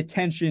the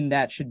attention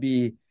that should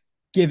be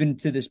given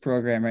to this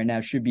program right now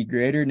should be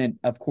greater, and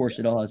of course,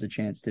 it all has a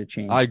chance to I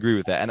change. agree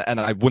with that, and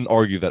I wouldn't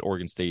argue that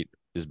Oregon State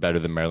is better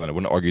than Maryland. I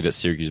wouldn't argue that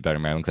Syracuse is better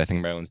than Maryland because I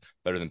think Maryland's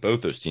better than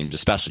both those teams,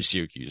 especially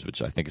Syracuse,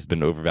 which I think has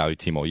been an overvalued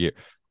team all year.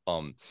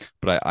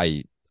 But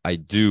I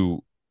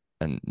do,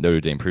 and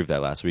Notre Dame proved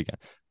that last weekend.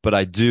 But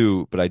I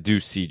do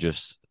see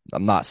just.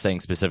 I'm not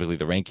saying specifically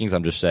the rankings.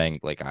 I'm just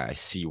saying like I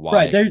see why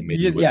Right a there,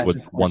 committee yes, would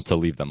of want course, to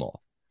leave them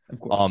off. of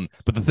course.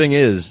 But the thing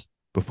is,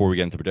 before we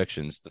get into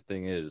predictions, the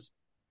thing is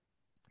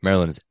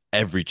Maryland has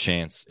every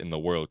chance in the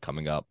world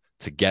coming up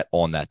to get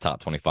on that top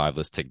 25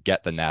 list, to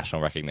get the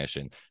national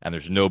recognition. And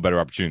there's no better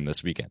opportunity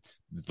this weekend.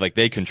 Like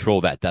they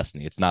control that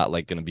destiny. It's not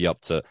like going to be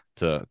up to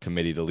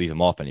committee to leave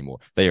them off anymore.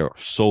 They are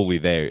solely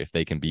there if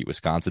they can beat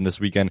Wisconsin this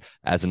weekend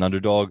as an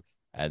underdog.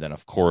 And then,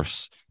 of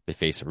course, they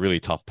face a really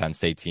tough Penn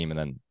State team and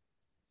then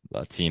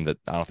a team that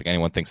I don't think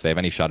anyone thinks they have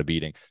any shot of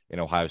beating in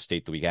Ohio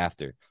State the week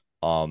after.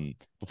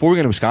 Before we get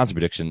into Wisconsin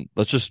prediction,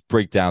 let's just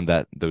break down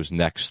those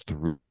next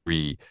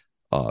three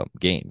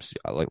games.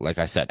 Like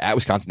I said, at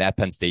Wisconsin, at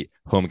Penn State,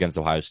 home against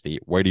Ohio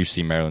State. Where do you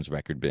see Maryland's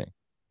record being?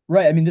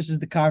 Right. I mean, this is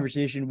the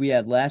conversation we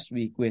had last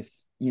week with,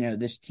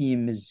 this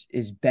team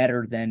is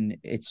better than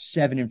its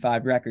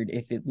 7-5 record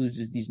if it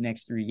loses these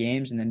next three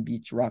games and then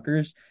beats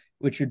Rutgers,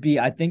 which would be,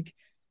 I think,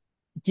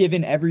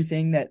 given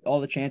everything that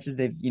all the chances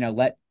they've,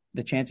 let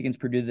the chance against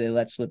Purdue they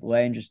let slip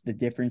away and just the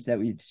difference that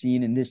we've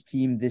seen in this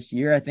team this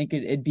year, I think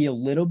it'd be a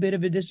little bit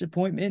of a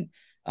disappointment.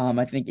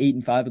 I think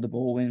 8-5 with the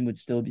bowl win would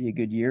still be a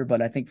good year,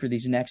 but I think for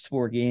these next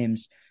four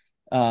games,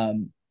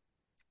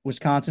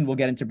 Wisconsin will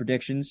get into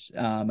predictions.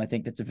 I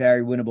think that's a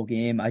very winnable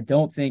game. I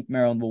don't think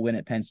Maryland will win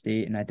at Penn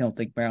State, and I don't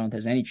think Maryland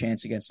has any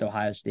chance against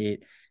Ohio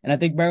State. And I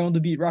think Maryland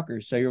will beat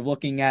Rutgers. So you're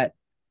looking at,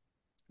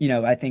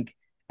 I think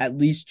at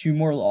least two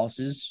more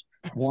losses,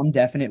 one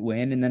definite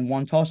win, and then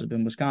one toss-up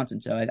in Wisconsin.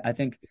 So I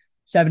think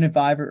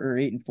 7-5 or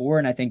 8-4,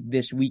 and I think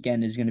this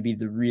weekend is going to be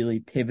the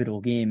really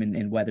pivotal game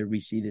in whether we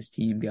see this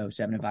team go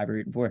 7-5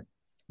 or 8-4.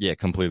 Yeah,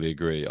 completely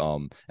agree.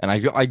 And I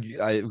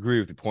agree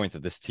with the point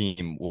that this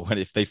team, when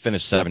if they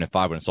finish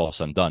 7-5 when it's all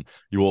said and done,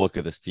 you will look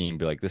at this team and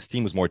be like, this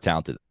team was more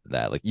talented than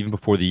that. Like even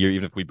before the year,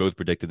 even if we both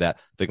predicted that,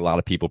 I think a lot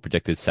of people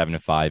predicted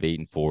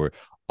 7-5,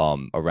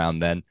 8-4,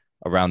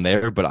 around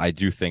there. But I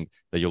do think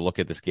that you'll look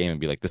at this game and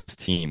be like, this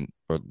team,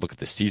 or look at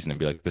this season and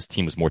be like, this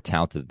team was more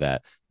talented than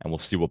that, and we'll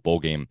see what bowl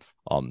game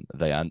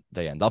they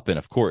end up in,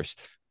 of course.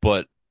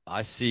 But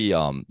I see,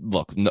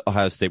 look,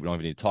 Ohio State we don't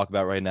even need to talk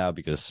about right now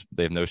because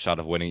they have no shot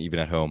of winning even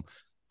at home.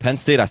 Penn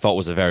State I thought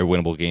was a very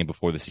winnable game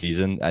before the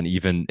season, and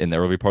even in the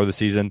early part of the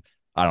season,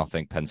 I don't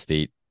think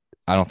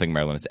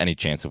Maryland has any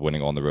chance of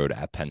winning on the road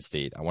at Penn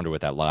State. I wonder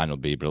what that line will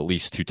be, but at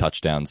least 2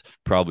 touchdowns,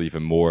 probably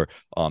even more.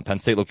 Penn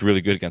State looked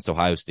really good against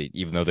Ohio State,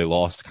 even though they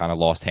kind of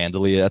lost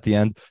handily at the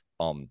end.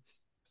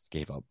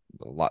 Gave up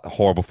a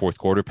horrible fourth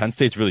quarter. Penn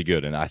State's really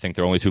good, and I think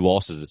their only 2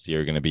 losses this year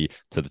are going to be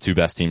to the 2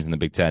 best teams in the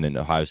Big Ten, in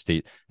Ohio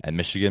State and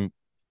Michigan.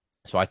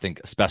 So I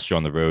think, especially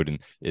on the road and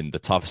in the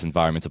toughest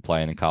environment to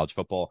play in college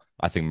football,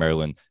 I think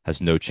Maryland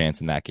has no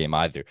chance in that game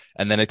either.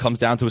 And then it comes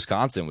down to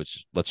Wisconsin,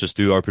 which let's just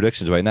do our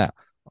predictions right now.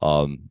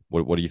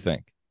 What do you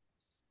think?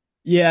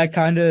 Yeah, I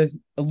kind of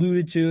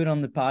alluded to it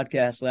on the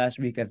podcast last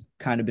week. I've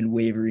kind of been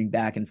wavering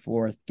back and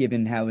forth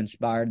given how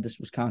inspired this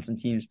Wisconsin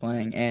team is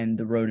playing and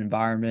the road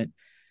environment.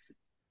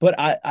 But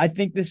I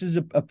think this is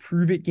a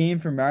prove-it game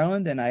for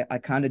Maryland, and I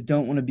kind of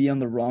don't want to be on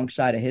the wrong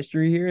side of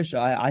history here. So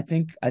I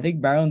think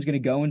Maryland's going to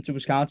go into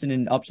Wisconsin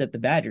and upset the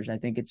Badgers. I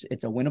think it's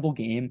a winnable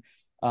game,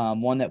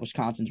 one that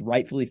Wisconsin's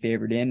rightfully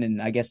favored in,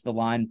 and I guess the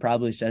line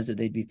probably says that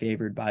they'd be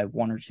favored by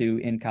 1 or 2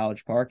 in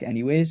College Park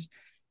anyways.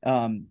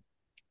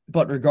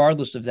 But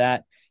regardless of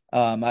that,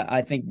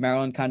 I think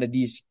Maryland, kind of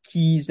these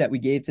keys that we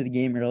gave to the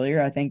game earlier,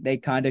 I think they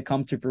kind of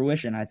come to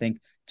fruition. I think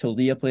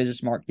Taulia plays a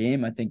smart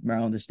game. I think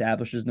Maryland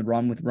establishes the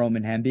run with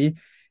Roman Hemby.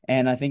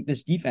 And I think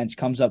this defense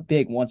comes up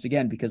big once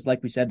again, because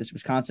like we said, this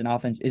Wisconsin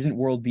offense isn't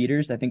world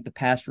beaters. I think the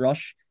pass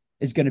rush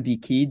is going to be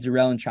key.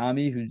 Zarel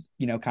Chami, who's,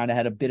 kind of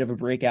had a bit of a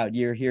breakout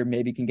year here,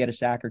 maybe can get a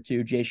sack or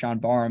 2. Jay-Sean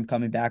Barham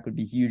coming back would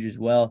be huge as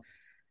well.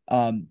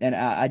 And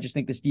I just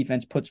think this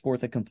defense puts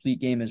forth a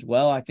complete game as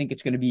well. I think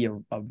it's going to be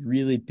a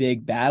really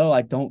big battle.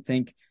 I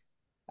think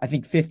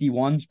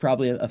 51 is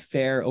probably a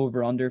fair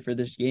over-under for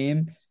this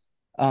game.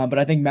 But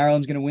I think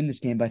Maryland's going to win this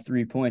game by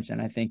 3 points.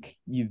 And I think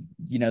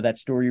that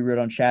story you wrote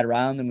on Shatter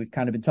Island, and we've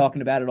kind of been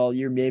talking about it all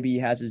year. Maybe he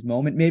has his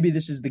moment. Maybe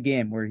this is the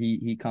game where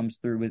he comes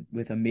through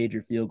with a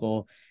major field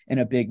goal in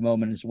a big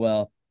moment as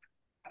well.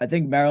 I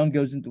think Maryland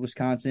goes into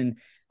Wisconsin.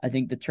 I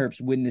think the Terps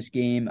win this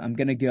game. I'm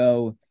going to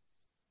go,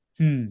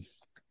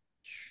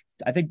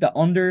 I think the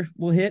under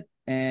will hit,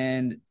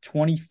 and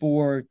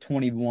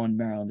 24-21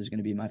 Maryland is going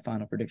to be my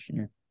final prediction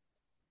here.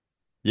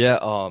 Yeah,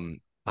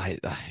 I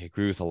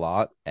agree with a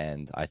lot,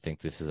 and I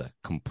think this is a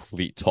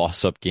complete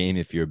toss-up game.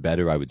 If you're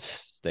better, I would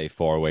stay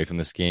far away from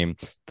this game.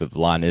 The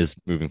line is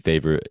moving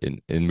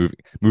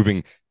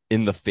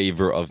in the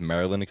favor of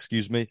Maryland,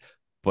 excuse me.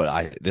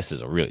 But this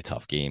is a really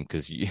tough game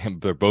because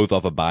they're both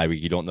off a bye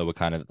week. You don't know what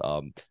kind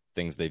of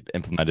things they've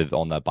implemented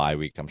on that bye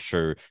week. I'm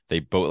sure they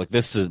both like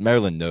this is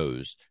Maryland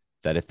knows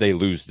that if they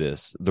lose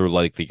this, they're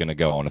likely going to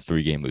go on a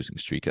 3-game losing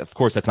streak. Of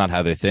course, that's not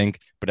how they think,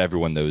 but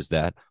everyone knows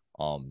that.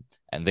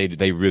 And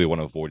they really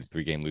want to avoid a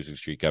 3-game losing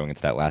streak going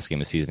into that last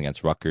game of the season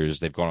against Rutgers.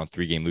 They've gone on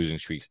 3-game losing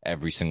streaks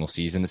every single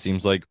season, it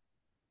seems like.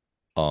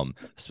 So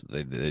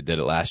they did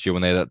it last year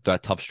when they had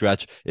that tough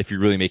stretch. If you're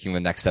really making the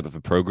next step of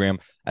a program,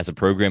 as a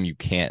program, you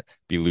can't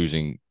be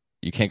losing.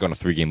 You can't go on a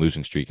 3-game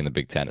losing streak in the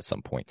Big Ten at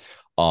some point.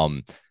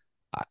 Um,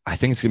 I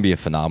think it's going to be a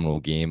phenomenal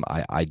game.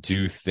 I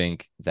do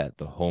think that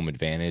the home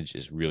advantage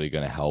is really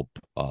going to help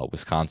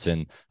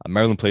Wisconsin.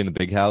 Maryland played in the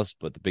Big House,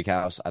 but the Big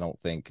House, I don't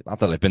think, not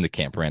that I've been to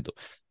Camp Randall,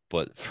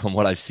 but from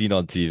what I've seen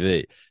on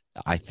TV,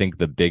 I think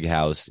the Big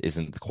House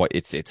isn't quite.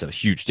 It's a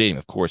huge stadium,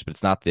 of course, but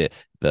it's not the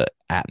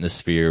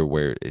atmosphere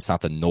where it's not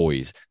the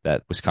noise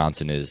that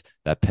Wisconsin is,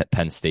 that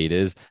Penn State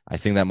is. I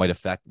think that might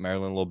affect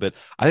Maryland a little bit.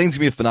 I think it's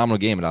gonna be a phenomenal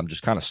game, and I'm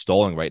just kind of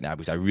stalling right now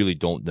because I really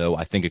don't know.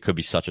 I think it could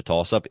be such a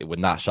toss up. It would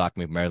not shock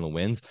me if Maryland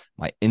wins.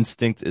 My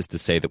instinct is to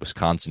say that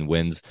Wisconsin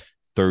wins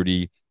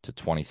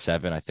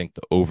 30-27. I think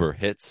the over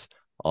hits.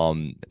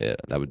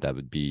 That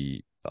would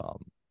be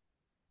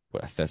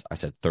what I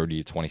said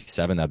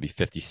 30-27. That'd be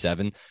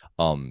 57.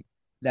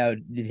 That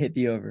would hit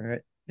the over,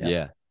 right? Yeah.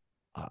 Yeah.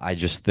 I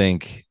just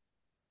think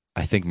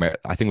I think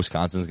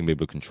Wisconsin's gonna be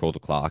able to control the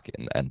clock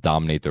and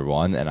dominate the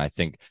run, and I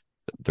think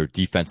their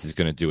defense is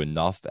gonna do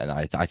enough. And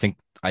I think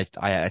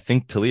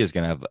Talia's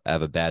gonna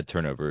have a bad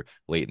turnover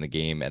late in the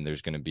game, and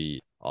there's gonna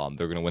be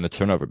they're gonna win the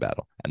turnover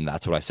battle, and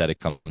that's what I said it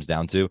comes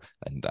down to.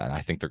 And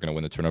I think they're gonna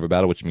win the turnover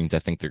battle, which means I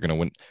think they're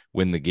gonna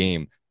win the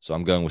game. So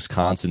I'm going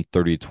Wisconsin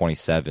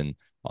 30-27.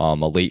 A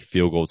late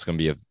field goal. It's gonna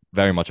be a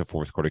very much a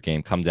fourth quarter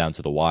game, come down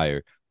to the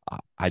wire.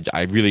 I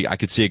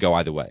could see it go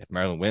either way. If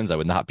Maryland wins, I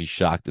would not be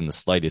shocked in the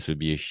slightest. It would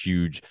be a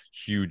huge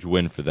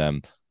win for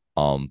them.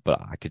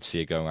 But I could see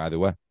it going either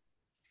way.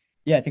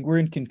 Yeah, I think we're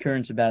in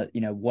concurrence about,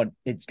 what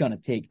it's going to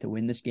take to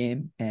win this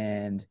game.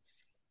 And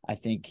I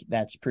think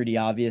that's pretty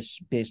obvious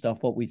based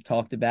off what we've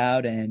talked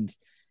about and,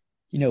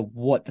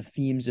 what the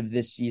themes of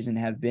this season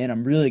have been.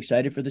 I'm really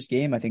excited for this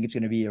game. I think it's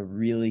going to be a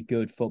really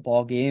good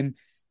football game.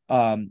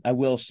 I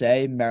will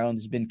say Maryland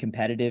has been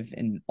competitive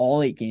in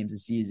all 8 games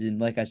this season.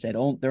 Like I said,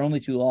 they're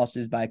only 2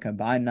 losses by a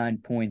combined 9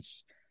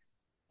 points.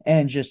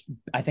 And just,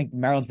 I think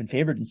Maryland's been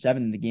favored in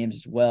 7 of the games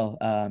as well.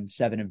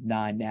 7 of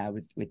 9 now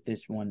with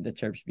this one, the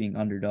Terps being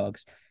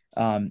underdogs.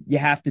 You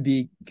have to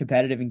be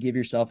competitive and give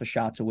yourself a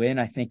shot to win.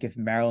 I think if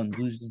Maryland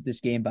loses this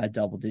game by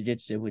double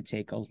digits, it would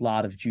take a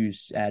lot of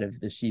juice out of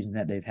the season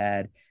that they've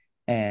had.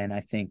 And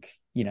I think,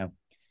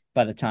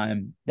 by the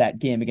time that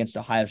game against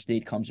Ohio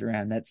State comes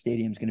around, that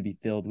stadium's going to be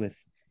filled with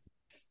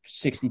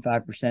 65%,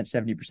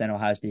 70%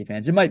 Ohio State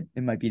fans. It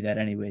might be that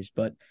anyways,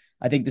 but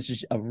I think this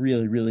is a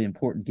really, really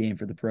important game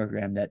for the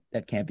program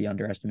that can't be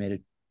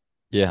underestimated.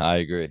 Yeah, I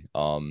agree.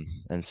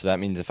 And so that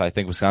means if I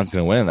think Wisconsin's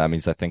gonna win, that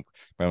means I think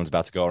Maryland's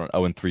about to go on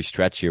an 0-3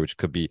 stretch here, which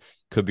could be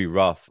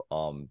rough.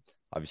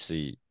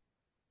 Obviously,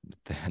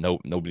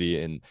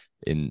 nobody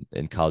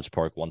in College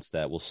Park wants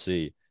that. We'll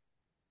see.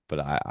 But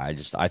I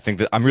think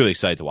that I'm really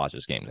excited to watch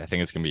this game. I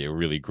think it's gonna be a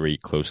really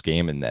great close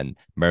game, and then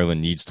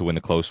Maryland needs to win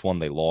the close one.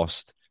 They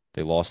lost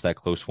that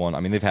close one. I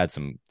mean, they've had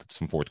some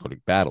fourth quarter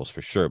battles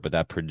for sure, but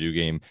that Purdue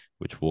game,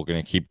 which we're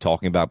going to keep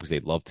talking about because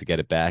they'd love to get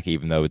it back,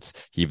 even though it's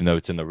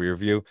in the rear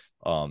view.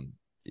 Um,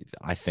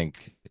 I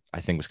think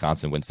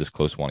Wisconsin wins this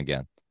close one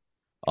again.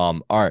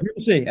 All right.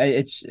 We'll see.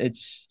 I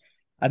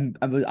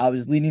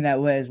was leaning that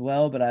way as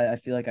well, but I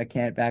feel like I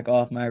can't back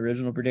off my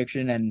original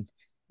prediction. And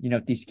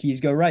if these keys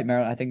go right,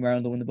 Maryland, I think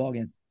Maryland will win the ball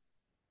game.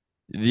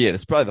 Yeah,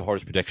 it's probably the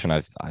hardest prediction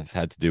I've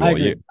had to do I all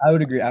agree. year. I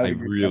would agree. I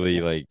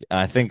really like, and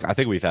I think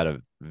we've had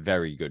a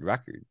very good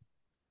record,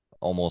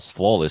 almost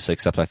flawless,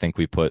 except I think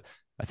we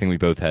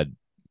both had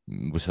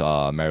was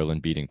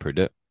Maryland beating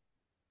Purdue.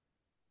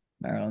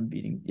 Maryland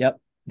beating. Yep,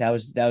 that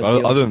was But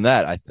the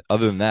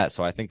other than that,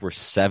 so I think we're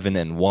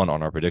 7-1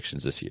 on our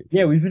predictions this year.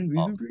 yeah. We've been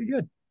Um, pretty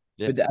good,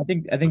 yeah, but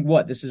I think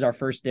what this is our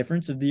first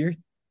difference of the year,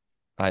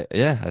 I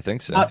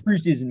think so. not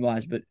preseason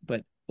wise, but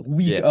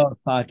week Yeah, of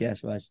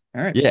podcast wise.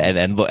 All right, yeah,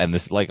 and look, and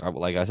this like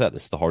I said,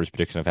 this is the hardest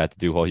prediction I've had to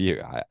do all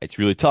year. It's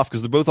really tough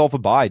because they're both off a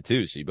bye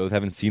too, so you both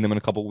haven't seen them in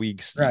a couple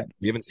weeks. right.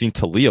 We haven't seen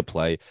Talia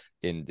play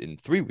in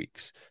 3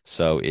 weeks,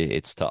 so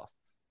it's tough.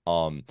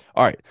 All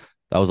right.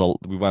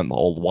 We went a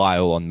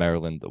while on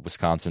Maryland,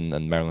 Wisconsin,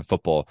 and Maryland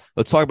football.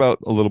 Let's talk about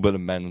a little bit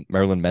of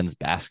Maryland men's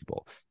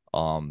basketball.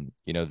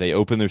 They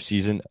open their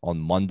season on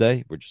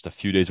Monday. We're just a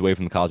few days away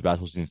from the college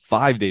basketball season,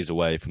 5 days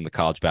away from the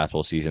college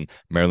basketball season.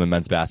 Maryland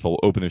men's basketball will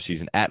open their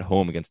season at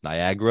home against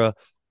Niagara.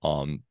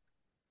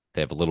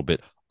 They have a little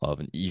bit of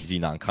an easy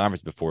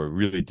non-conference before a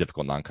really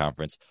difficult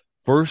non-conference.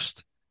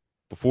 First,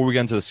 before we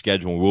get into the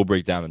schedule, we'll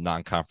break down the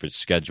non-conference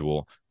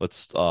schedule.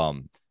 Let's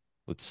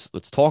let's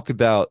talk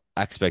about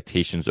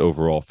expectations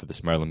overall for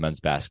this Maryland men's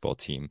basketball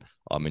team.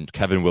 In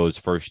Kevin Willard's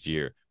first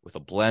year, with a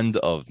blend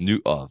of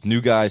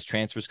new guys,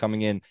 transfers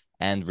coming in,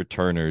 and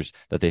returners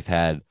that they've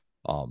had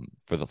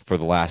for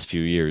the last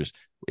few years.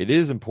 It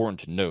is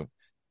important to note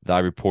that I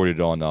reported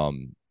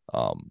on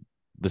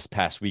this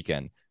past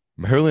weekend.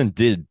 Maryland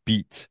did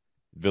beat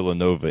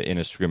Villanova in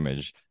a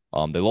scrimmage.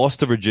 They lost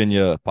to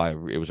Virginia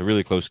it was a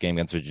really close game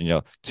against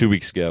Virginia 2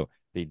 weeks ago.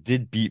 They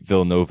did beat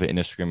Villanova in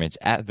a scrimmage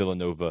at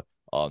Villanova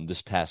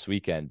this past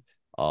weekend.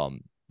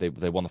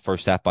 They won the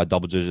first half by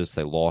double digits.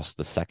 They lost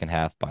the second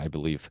half by, I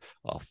believe,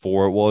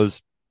 4 it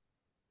was.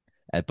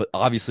 But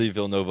obviously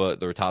Villanova,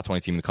 they're a top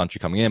 20 team in the country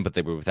coming in, but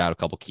they were without a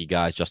couple key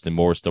guys. Justin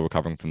Moore is still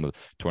recovering from the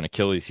torn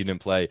Achilles. He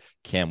didn't play.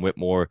 Cam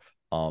Whitmore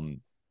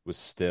was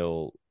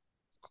still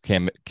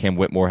Cam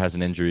Whitmore has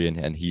an injury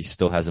and he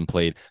still hasn't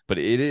played. But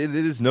it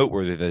is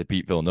noteworthy that they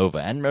beat Villanova.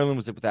 And Maryland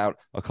was we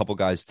a couple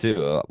guys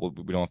too.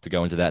 We don't have to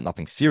go into that.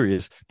 Nothing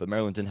serious, but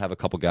Maryland didn't have a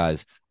couple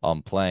guys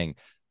playing.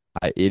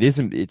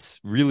 It's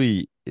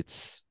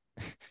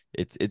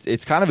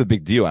kind of a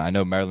big deal. I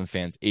know Maryland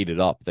fans ate it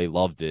up. They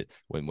loved it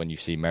when you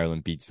see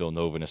Maryland beats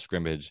Villanova in a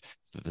scrimmage,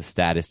 the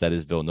status that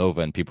is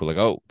Villanova, and people are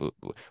like, oh,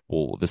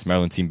 will this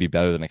Maryland team be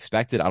better than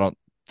expected? I don't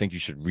think you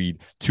should read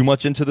too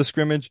much into the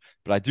scrimmage,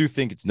 but I do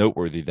think it's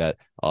noteworthy that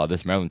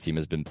this Maryland team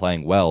has been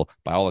playing well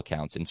by all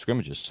accounts in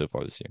scrimmages so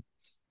far this year.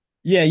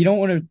 Yeah, you don't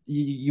want to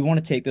you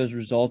want to take those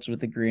results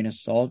with a grain of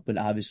salt, but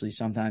obviously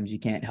sometimes you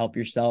can't help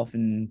yourself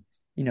and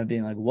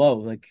being like, whoa,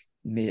 like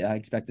I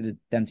expected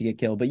them to get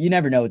killed. But you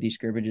never know with these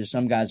scrimmages.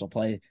 Some guys will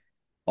play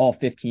all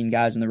 15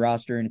 guys in the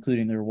roster,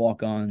 including their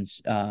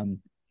walk-ons. But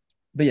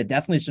yeah,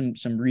 definitely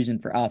some reason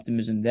for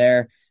optimism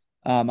there.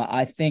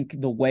 I think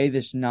the way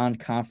this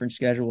non-conference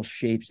schedule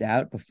shapes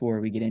out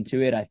before we get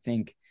into it, I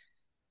think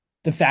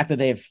the fact that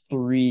they have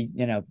 3,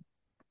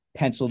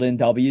 penciled in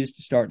W's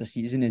to start the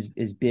season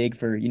is big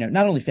for,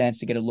 not only fans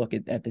to get a look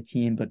at the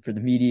team, but for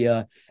the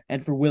media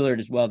and for Willard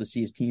as well to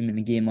see his team in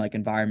a game-like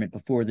environment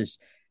before this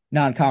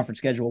non-conference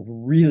schedule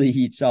really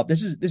heats up.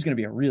 This is going to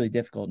be a really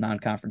difficult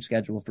non-conference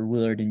schedule for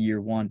Willard in year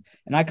one.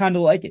 And I kind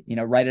of like it,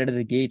 right out of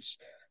the gates,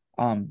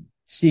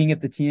 seeing if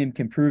the team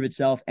can prove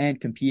itself and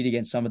compete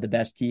against some of the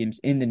best teams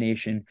in the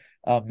nation.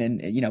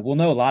 And we'll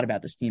know a lot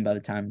about this team by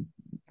the time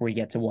we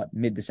get to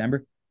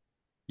mid-December.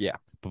 Yeah.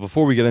 But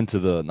before we get into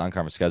the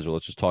non-conference schedule,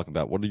 let's just talk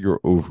about what are your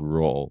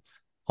overall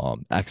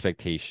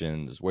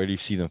expectations? Where do you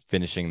see them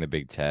finishing the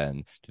Big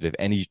Ten? Do they have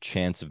any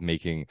chance of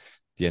making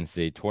the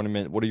NCAA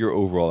tournament? What are your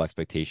overall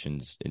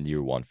expectations in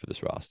year one for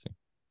this roster?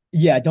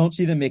 Yeah, I don't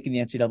see them making the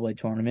NCAA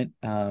tournament.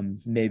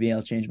 Maybe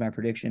I'll change my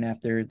prediction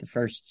after the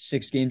first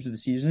 6 games of the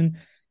season.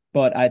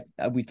 But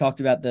we've talked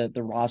about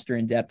the roster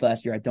in depth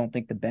last year. I don't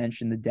think the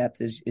bench and the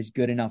depth is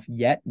good enough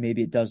yet.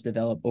 Maybe it does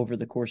develop over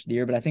the course of the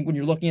year. But I think when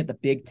you're looking at the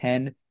Big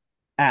Ten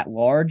at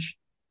large,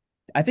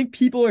 I think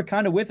people are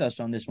kind of with us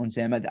on this one,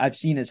 Sam. I've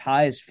seen as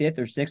high as 5th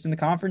or 6th in the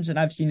conference, and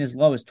I've seen as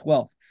low as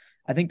 12th.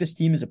 I think this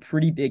team is a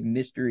pretty big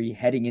mystery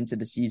heading into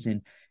the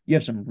season. You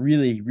have some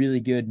really,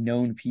 really good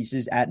known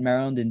pieces at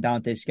Maryland and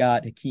Dante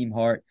Scott, Hakeem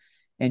Hart,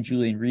 and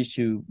Julian Reese,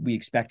 who we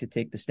expect to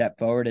take the step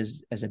forward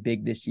as a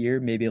big this year,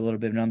 maybe a little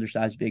bit of an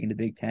undersized big in the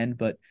Big Ten.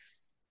 But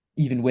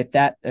even with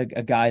that,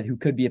 a guy who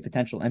could be a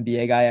potential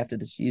NBA guy after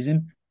the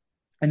season.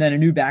 And then a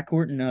new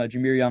backcourt in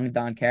Jameer Young and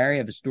Don Carey. I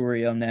have a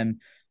story on them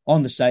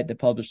on the site that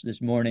published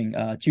this morning.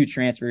 2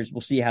 transfers.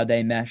 We'll see how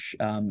they mesh.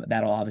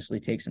 That'll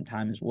obviously take some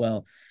time as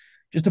well.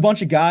 Just a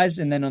bunch of guys.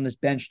 And then on this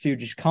bench too,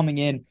 just coming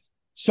in,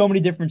 so many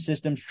different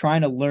systems,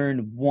 trying to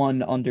learn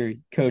one under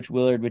Coach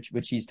Willard,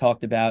 which he's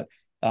talked about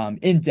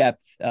in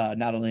depth,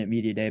 not only at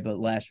Media Day, but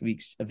last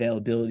week's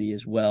availability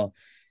as well.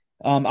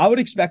 I would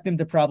expect them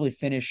to probably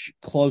finish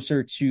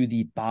closer to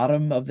the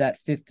bottom of that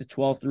 5th to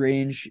 12th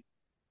range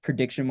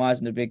prediction-wise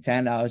in the Big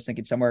Ten. I was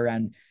thinking somewhere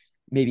around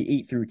maybe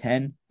 8 through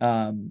 10.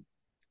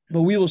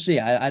 But we will see.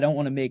 I don't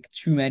want to make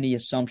too many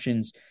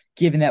assumptions,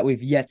 given that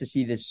we've yet to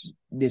see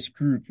this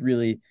group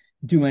really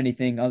do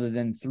anything other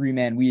than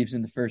 3-man weaves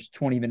in the first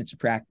 20 minutes of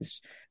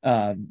practice.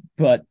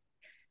 But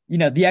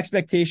the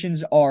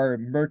expectations are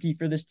murky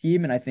for this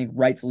team, and I think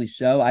rightfully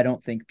so. I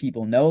don't think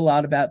people know a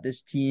lot about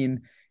this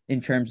team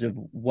in terms of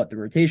what the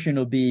rotation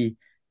will be,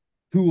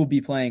 who will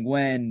be playing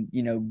when,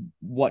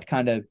 what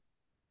kind of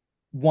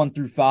 1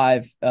 through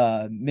 5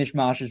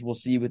 mishmashes we'll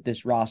see with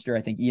this roster.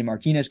 I think Ian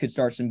Martinez could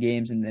start some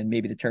games, and then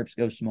maybe the Terps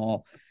go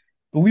small.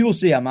 But we will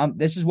see.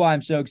 This is why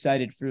I'm so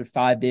excited for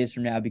 5 days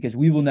from now, because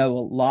we will know a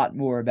lot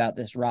more about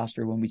this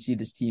roster when we see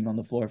this team on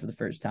the floor for the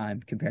first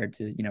time compared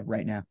to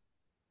right now.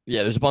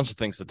 Yeah, there's a bunch of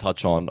things to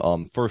touch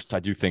on. First, I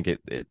do think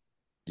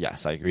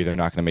yes, I agree. They're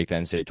not going to make the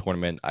NCAA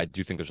tournament. I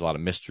do think there's a lot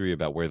of mystery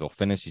about where they'll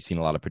finish. You've seen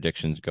a lot of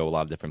predictions go a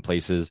lot of different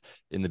places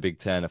in the Big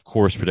Ten. Of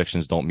course,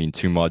 predictions don't mean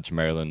too much.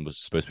 Maryland was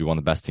supposed to be one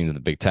of the best teams in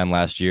the Big Ten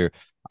last year.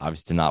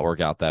 Obviously, did not work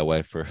out that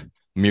way for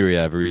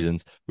myriad of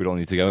reasons we don't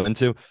need to go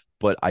into.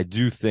 But I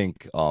do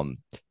think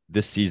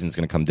this season is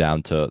going to come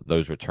down to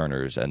those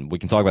returners. And we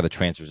can talk about the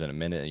transfers in a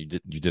minute. And you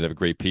did have a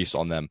great piece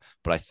on them.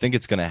 But I think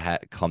it's going to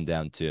come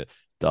down to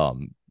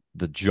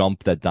the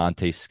jump that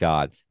Dante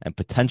Scott and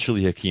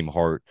potentially Hakeem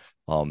Hart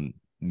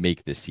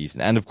make this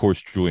season. And of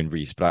course, Julian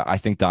Reese. But I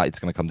think that it's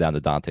going to come down to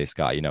Dante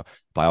Scott.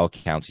 By all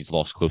accounts, he's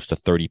lost close to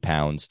 30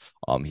 pounds.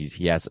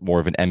 He has more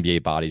of an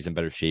NBA body. He's in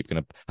better shape.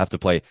 Going to have to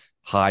play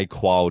high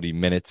quality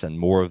minutes and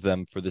more of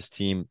them for this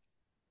team.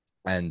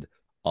 And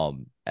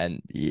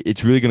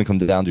it's really going to come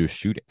down to his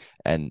shooting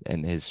and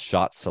his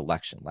shot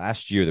selection.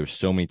 Last year, there were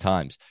so many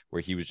times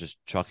where he was just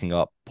chucking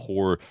up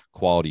poor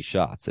quality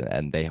shots,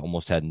 and they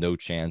almost had no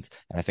chance.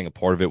 And I think a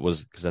part of it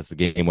was because as the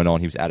game went on,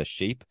 he was out of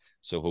shape.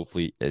 So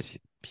hopefully, as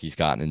he's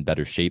gotten in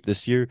better shape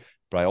this year.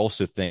 But I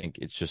also think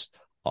it's just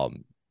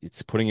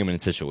it's putting him in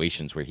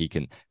situations where he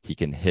can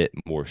hit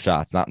more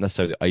shots, not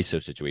necessarily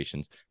ISO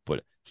situations,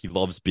 but he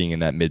loves being in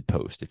that mid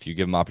post. If you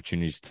give him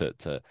opportunities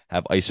to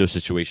have ISO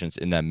situations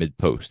in that mid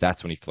post,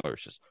 that's when he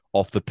flourishes.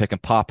 Off the pick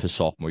and pop his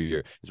sophomore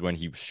year is when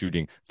he was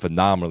shooting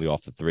phenomenally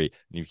off the three.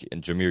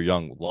 And Jahmir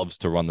Young loves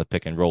to run the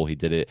pick and roll. He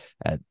did it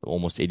at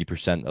almost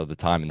 80% of the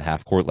time in the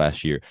half court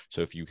last year.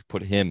 So if you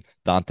put him,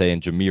 Dante,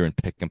 and Jahmir in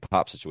pick and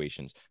pop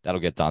situations,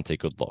 that'll get Dante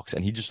good looks.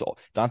 And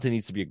Dante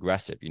needs to be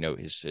aggressive.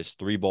 His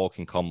three ball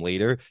can come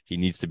later. He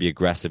needs to be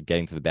aggressive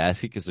getting to the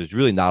basket because there's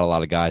really not a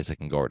lot of guys that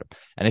can guard him.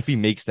 And if he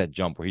makes that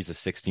jump where he's a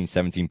 16,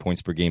 17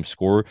 points per game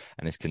scorer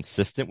and is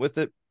consistent with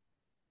it,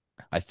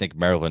 I think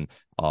Maryland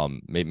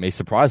may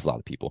surprise a lot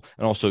of people.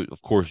 And also,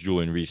 of course,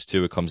 Julian Reese,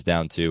 too. It comes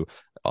down to,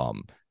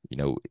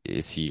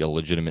 is he a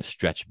legitimate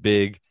stretch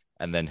big?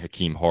 And then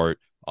Hakeem Hart,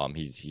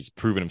 he's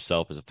proven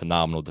himself as a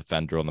phenomenal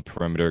defender on the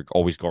perimeter,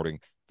 always guarding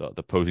the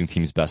opposing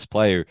team's best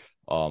player.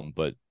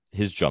 But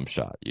his jump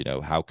shot,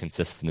 how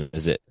consistent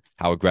is it?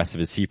 How aggressive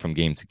is he from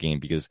game to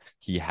game? Because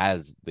he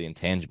has the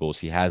intangibles.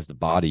 He has the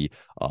body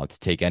to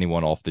take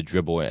anyone off the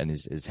dribble, and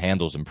his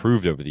handles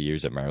improved over the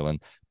years at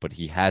Maryland. But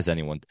he has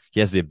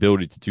the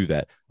ability to do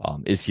that.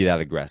 Is he that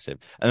aggressive?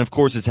 And of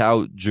course, it's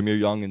how Jahmir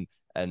Young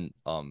and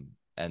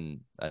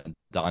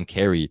Don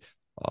Carey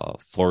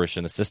flourish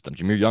in the system.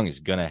 Jahmir Young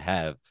is going to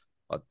have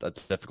a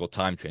difficult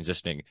time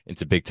transitioning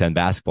into Big Ten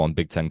basketball and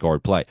Big Ten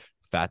guard play.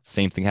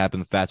 Same thing happened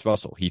with Fats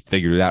Russell. He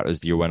figured it out as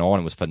the year went on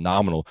and was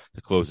phenomenal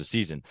to close the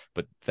season.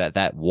 But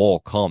that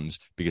wall comes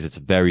because it's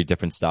a very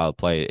different style of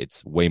play.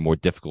 It's way more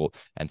difficult,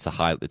 and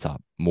it's a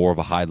more of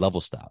a high level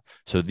style.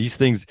 So these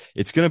things,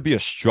 it's going to be a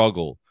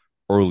struggle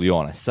early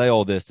on. I say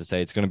all this to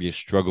say it's going to be a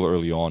struggle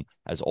early on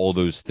as all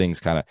those things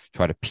kind of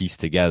try to piece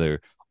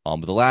together.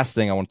 But the last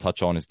thing I want to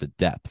touch on is the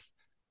depth.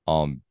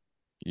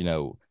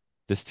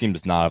 This team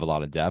does not have a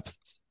lot of depth.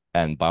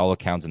 And by all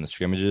accounts in the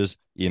scrimmages,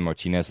 Ian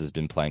Martinez has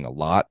been playing a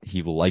lot.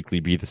 He will likely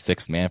be the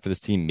sixth man for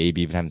this team,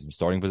 maybe even having some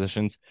starting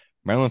positions.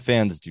 Maryland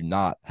fans do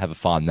not have a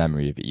fond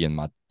memory of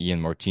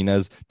Ian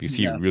Martinez because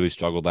he really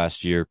struggled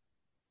last year.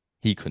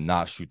 He could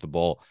not shoot the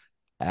ball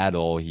at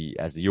all.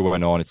 As the year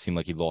went on, it seemed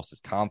like he lost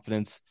his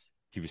confidence.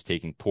 He was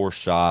taking poor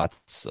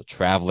shots,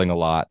 traveling a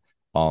lot.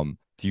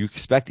 Do you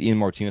expect Ian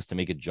Martinez to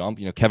make a jump?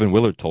 Kevin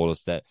Willard told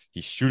us that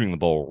he's shooting the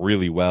ball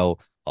really well.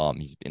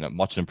 He's been a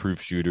much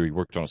improved shooter. He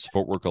worked on his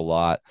footwork a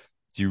lot.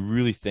 Do you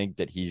really think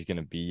that he's going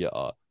to be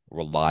a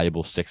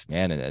reliable sixth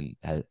man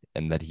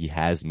and that he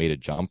has made a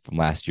jump from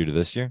last year to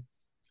this year?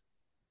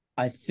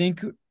 I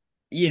think,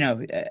 you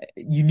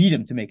need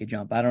him to make a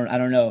jump. I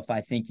don't know if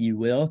I think he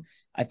will.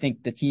 I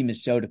think the team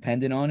is so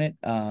dependent on it.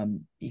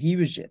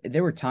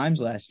 There were times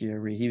last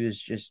year where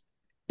it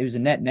was a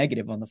net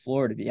negative on the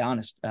floor, to be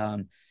honest.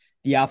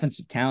 The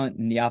offensive talent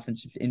and the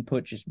offensive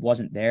input just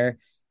wasn't there.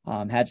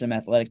 Had some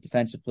athletic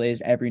defensive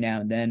plays every now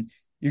and then.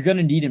 You're going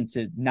to need him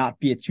to not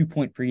be a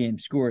 2-point per game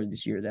scorer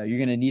this year, though. You're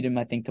going to need him,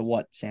 I think,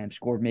 to Sam,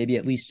 score maybe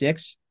at least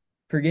 6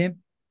 per game?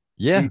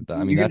 Yeah,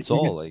 that's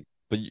all.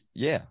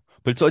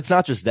 But it's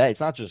not just that. It's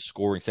not just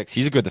scoring 6.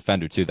 He's a good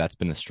defender, too. That's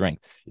been his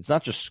strength. It's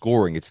not just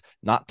scoring. It's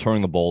not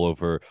turning the ball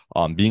over,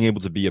 being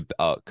able to be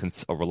a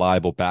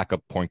reliable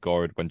backup point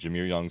guard when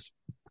Jahmir Young's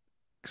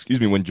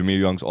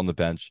on the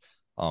bench.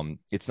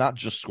 It's not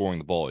just scoring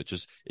the ball.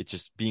 It's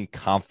just being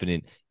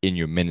confident in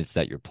your minutes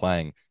that you're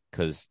playing,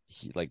 because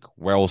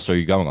where else are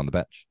you going on the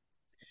bench?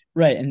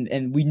 Right.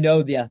 And we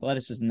know the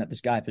athleticism that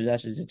this guy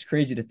possesses. It's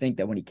crazy to think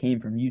that when he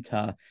came from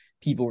Utah,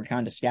 people were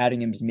kind of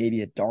scouting him as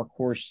maybe a dark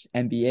horse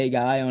NBA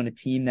guy on a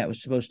team that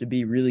was supposed to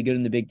be really good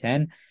in the Big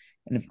Ten.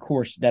 And of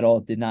course, that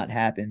all did not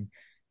happen.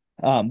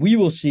 We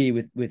will see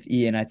with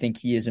Ian. I think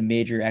he is a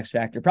major X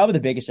factor, probably the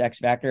biggest X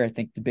factor. I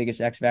think the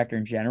biggest X factor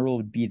in general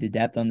would be the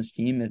depth on this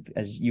team,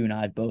 as you and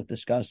I have both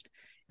discussed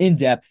in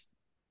depth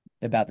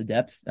about the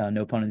depth.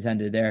 No pun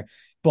intended there.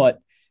 But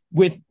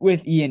with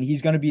Ian,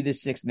 he's going to be the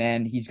sixth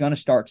man. He's going to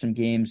start some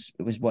games.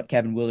 It was what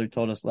Kevin Willard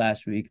told us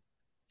last week.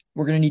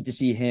 We're going to need to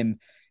see him.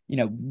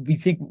 We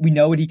think we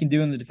know what he can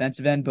do in the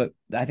defensive end, but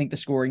I think the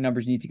scoring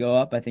numbers need to go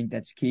up. I think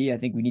that's key. I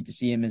think we need to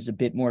see him as a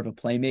bit more of a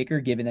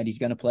playmaker, given that he's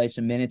going to play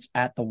some minutes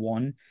at the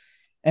 1.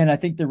 And I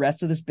think the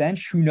rest of this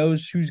bench, who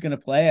knows who's going to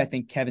play? I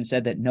think Kevin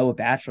said that Noah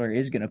Batchelor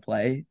is going to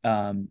play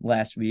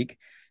last week.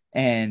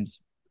 And,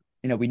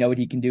 we know what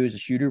he can do as a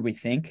shooter, we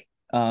think.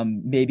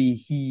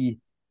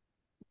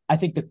 I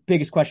think the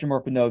biggest question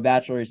mark with Noah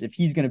Bachelor is if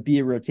he's going to be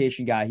a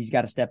rotation guy, he's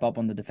got to step up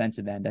on the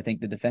defensive end. I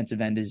think the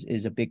defensive end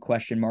is a big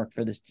question mark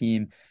for this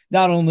team,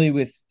 not only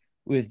with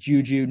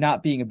Juju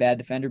not being a bad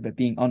defender, but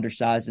being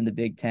undersized in the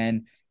Big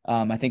Ten.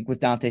 I think with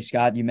Dante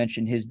Scott, you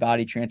mentioned his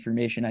body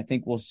transformation. I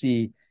think we'll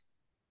see,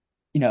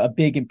 a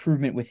big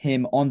improvement with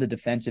him on the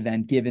defensive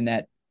end, given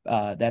that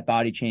that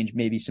body change,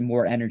 maybe some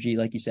more energy.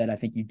 Like you said, I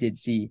think you did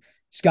see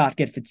Scott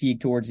get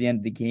fatigued towards the end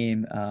of the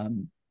game,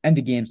 end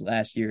of games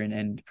last year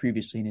and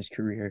previously in his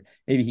career.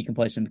 Maybe he can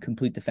play some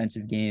complete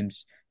defensive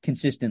games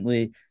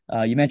consistently.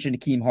 You mentioned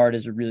Akeem Hart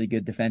as a really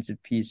good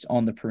defensive piece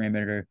on the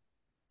perimeter.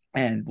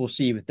 And we'll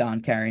see with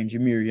Don Carey and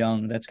Jameer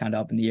Young. That's kind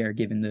of up in the air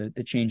given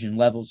the change in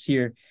levels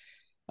here.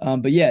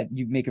 But yeah,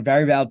 you make a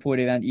very valid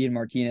point about Ian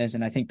Martinez,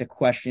 and I think the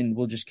question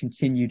will just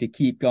continue to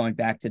keep going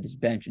back to this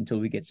bench until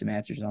we get some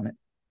answers on it.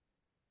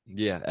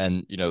 Yeah,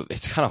 and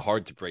it's kind of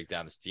hard to break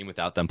down this team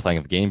without them playing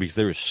a game because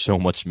there is so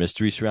much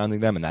mystery surrounding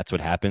them, and that's what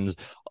happens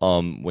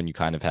when you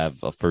kind of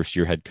have a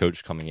first-year head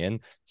coach coming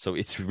in. So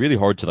it's really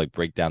hard to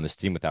break down this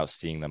team without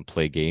seeing them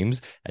play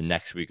games. And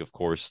next week, of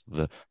course,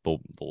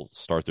 they'll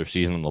start their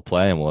season and they'll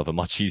play, and we'll have a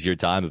much easier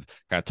time of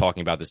kind of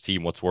talking about this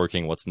team, what's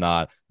working, what's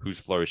not, who's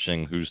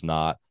flourishing, who's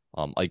not.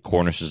 Ike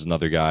Cornish is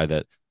another guy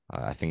that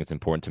I think it's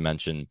important to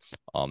mention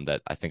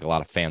that I think a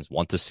lot of fans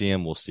want to see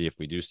him. We'll see if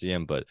we do see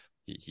him, but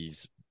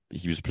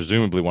he was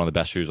presumably one of the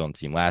best shooters on the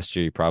team last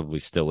year. He probably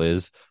still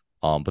is.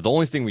 But the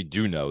only thing we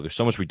do know, there's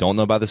so much we don't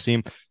know about this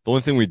team. The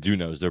only thing we do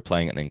know is they're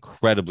playing an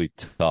incredibly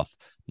tough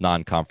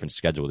non-conference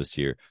schedule this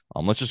year.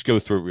 Let's just go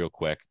through it real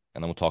quick,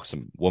 and then we'll talk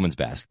some women's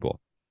basketball.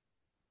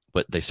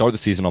 But they start the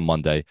season on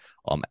Monday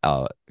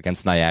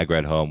against Niagara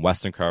at home,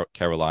 Western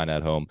Carolina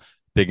at home,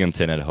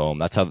 Binghamton at home.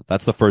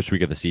 That's the first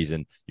week of the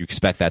season. You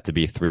expect that to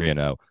be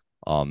 3-0.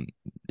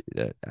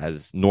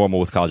 As normal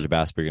with college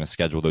basketball, you're going to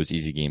schedule those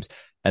easy games.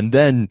 And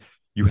then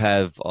you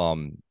have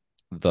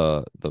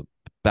the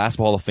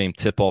Basketball Hall of Fame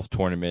tip-off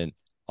tournament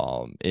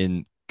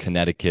in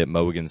Connecticut,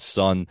 Mohegan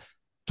Sun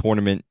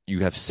tournament.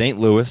 You have St.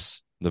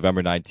 Louis,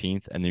 November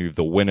 19th, and then you have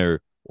the winner,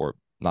 or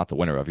not the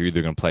winner of, you're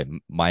either going to play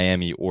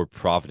Miami or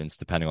Providence,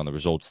 depending on the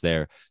results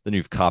there. Then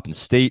you have Coppin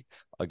State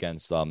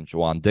against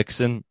Jawan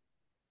Dixon,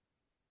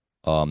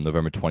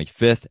 November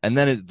 25th. And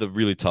then the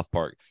really tough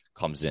part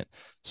comes in.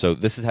 So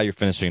this is how you're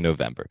finishing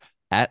November.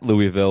 At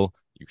Louisville,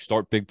 you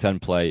start Big Ten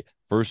play,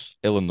 first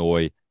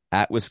Illinois,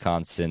 at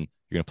Wisconsin.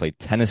 You're going to play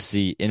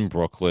Tennessee in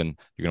Brooklyn.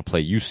 You're going to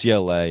play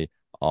UCLA,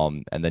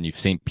 and then you've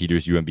St.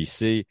 Peter's,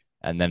 UMBC,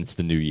 and then it's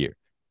the new year.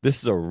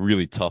 This is a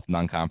really tough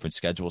non-conference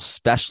schedule,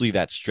 especially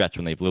that stretch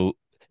when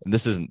and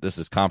this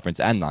is conference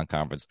and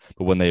non-conference,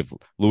 but when they've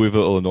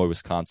Louisville, Illinois,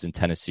 Wisconsin,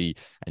 Tennessee,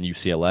 and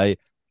UCLA,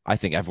 I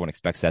think everyone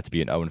expects that to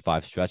be an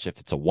 0-5 stretch. If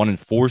it's a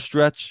 1-4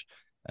 stretch,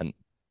 and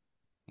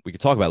we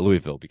could talk about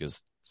Louisville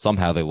because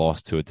somehow they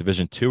lost to a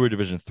Division II or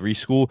Division III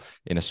school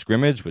in a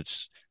scrimmage,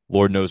 which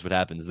Lord knows what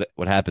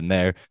happened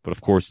there. But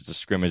of course, it's a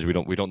scrimmage. We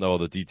don't know all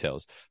the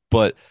details.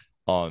 But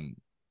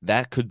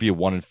that could be a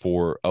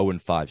 1-4,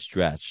 0-5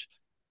 stretch,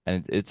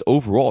 and it's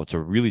a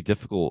really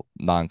difficult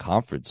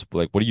non-conference.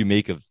 But what do you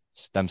make of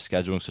them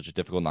scheduling such a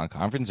difficult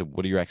non-conference, and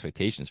what are your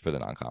expectations for the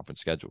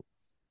non-conference schedule?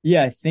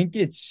 Yeah, I think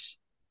it's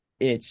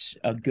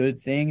a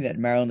good thing that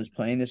Maryland is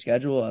playing the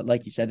schedule.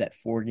 Like you said, that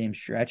 4-game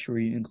stretch where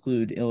you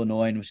include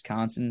Illinois and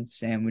Wisconsin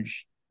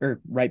sandwich or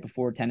right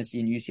before Tennessee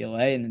and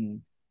UCLA, and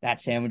then that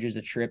sandwiches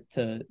a trip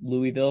to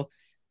Louisville.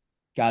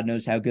 God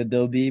knows how good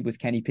they'll be with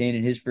Kenny Payne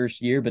in his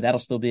first year, but that'll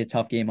still be a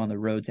tough game on the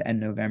road to end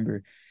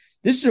November.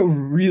 This is a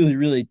really,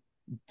 really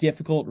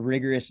difficult,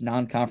 rigorous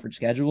non-conference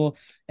schedule,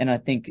 and I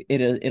think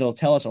it'll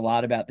tell us a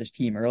lot about this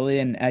team early.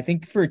 And I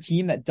think for a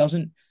team that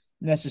doesn't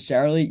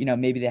necessarily,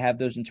 maybe they have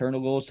those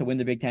internal goals to win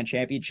the Big Ten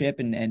championship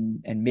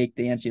and make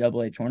the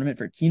NCAA tournament,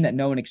 for a team that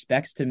no one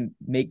expects to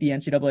make the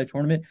NCAA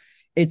tournament,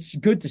 it's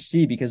good to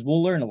see because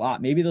we'll learn a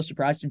lot. Maybe they'll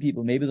surprise some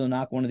people. Maybe they'll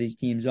knock one of these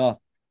teams off.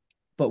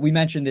 But we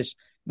mentioned this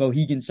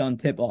Mohegan Sun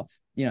tip-off.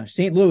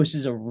 St. Louis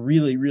is a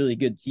really, really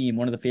good team,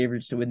 one of the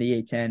favorites to win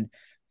the A10,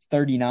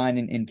 39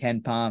 in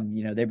Ken Pom.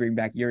 They bring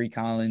back Yuri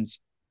Collins,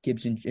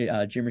 Gibson,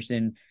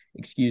 Jimerson,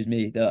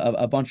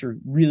 a bunch of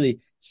really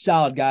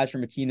solid guys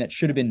from a team that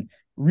should have been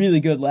really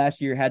good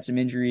last year, had some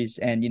injuries,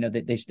 and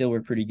they still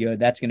were pretty good.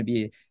 That's going to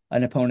be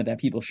an opponent that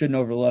people shouldn't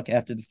overlook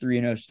after the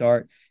 3-0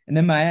 start. And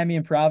then Miami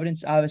and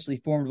Providence, obviously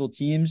formidable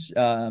teams.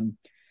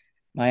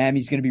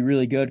 Miami's going to be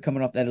really good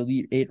coming off that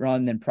Elite Eight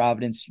run. Then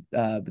Providence,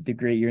 with the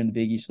great year in the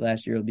Big East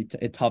last year, will be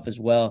tough as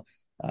well.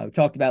 We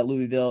talked about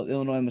Louisville,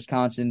 Illinois, and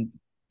Wisconsin.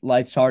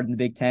 Life's hard in the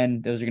Big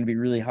Ten. Those are going to be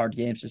really hard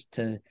games just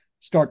to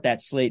start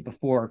that slate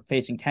before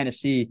facing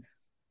Tennessee,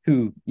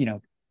 who,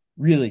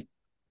 really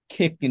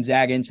kicked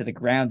Gonzaga into the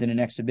ground in an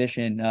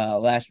exhibition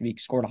last week,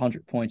 scored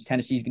 100 points.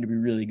 Tennessee's going to be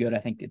really good. I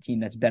think the team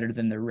that's better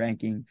than their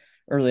ranking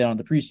early on in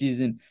the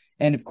preseason.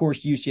 And, of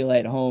course, UCLA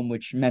at home,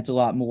 which meant a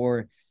lot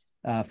more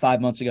 5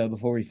 months ago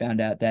before we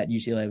found out that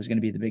UCLA was going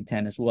to be the Big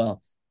Ten as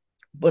well.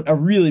 But a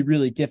really,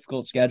 really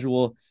difficult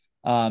schedule.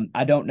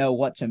 I don't know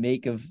what to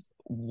make of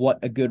what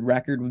a good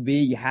record would be.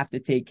 You have to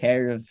take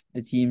care of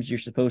the teams you're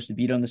supposed to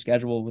beat on the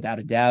schedule without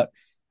a doubt.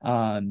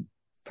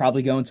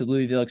 probably going to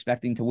Louisville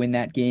expecting to win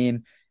that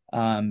game.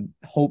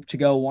 Hope to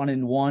go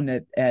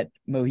 1-1 at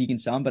Mohegan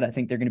Sun, but I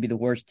think they're going to be the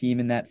worst team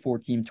in that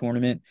 4-team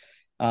tournament.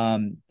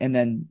 And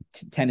then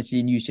Tennessee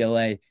and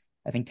UCLA.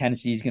 I think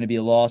Tennessee is going to be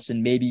a loss,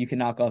 and maybe you can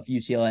knock off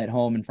UCLA at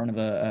home in front of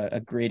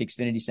a great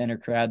Xfinity Center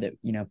crowd that,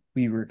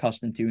 we were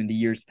accustomed to in the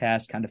years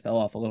past. Kind of fell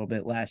off a little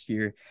bit last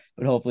year,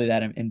 but hopefully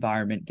that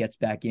environment gets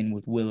back in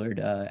with Willard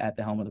at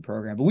the helm of the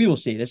program. But we will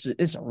see. This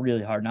is a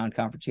really hard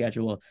non-conference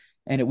schedule,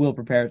 and it will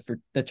prepare for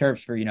the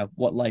Terps for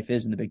what life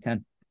is in the Big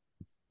Ten.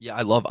 Yeah,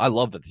 I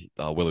love that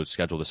Willard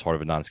scheduled this hard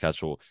of a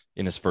non-schedule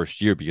in his first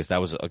year, because that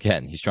was,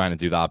 again, he's trying to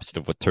do the opposite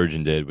of what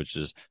Turgeon did, which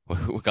is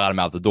what got him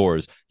out the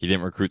doors. He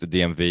didn't recruit the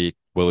DMV.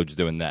 Willard's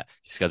doing that.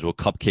 He scheduled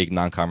a cupcake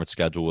non-conference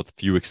schedule with a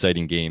few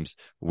exciting games.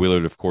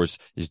 Willard, of course,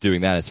 is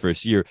doing that his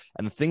first year.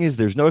 And the thing is,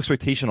 there's no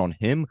expectation on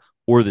him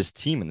or this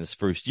team in this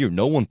first year.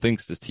 No one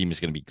thinks this team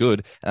is going to be good,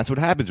 and that's what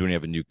happens when you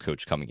have a new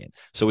coach coming in.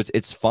 So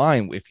it's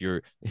fine if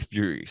you're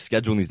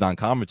scheduling these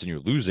non-conference and you're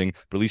losing,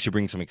 but at least you're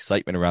bringing some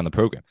excitement around the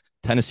program.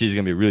 Tennessee is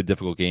going to be a really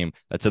difficult game.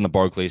 That's in the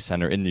Barclays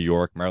Center in New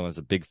York. Maryland's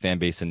a big fan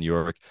base in New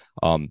York.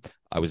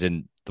 I was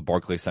in the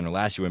Barclays Center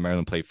last year when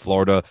Maryland played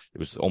Florida. It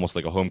was almost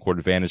like a home court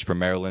advantage for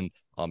Maryland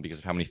because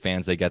of how many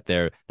fans they get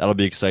there. That'll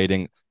be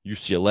exciting.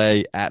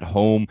 UCLA at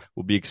home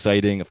will be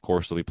exciting. Of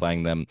course, they'll be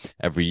playing them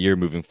every year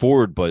moving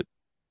forward, but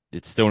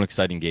it's still an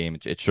exciting game.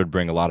 It should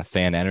bring a lot of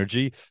fan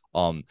energy.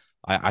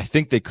 I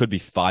think they could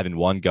be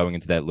 5-1 going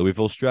into that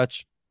Louisville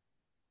stretch,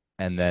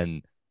 and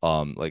then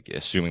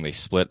assuming they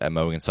split at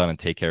Mohegan Sun and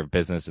take care of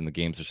business in the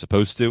games they're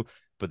supposed to.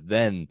 But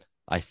then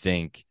I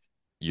think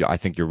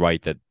you're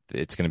right that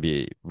it's going to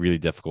be really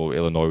difficult.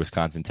 Illinois,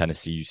 Wisconsin,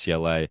 Tennessee,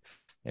 UCLA,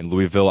 and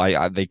Louisville.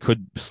 They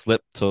could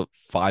slip to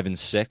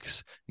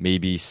 5-6,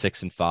 maybe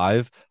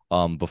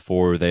 6-5,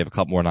 before they have a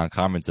couple more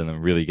non-conference and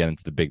then really get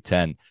into the Big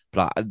Ten.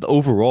 But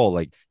overall,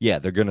 they're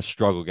going to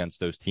struggle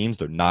against those teams.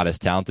 They're not as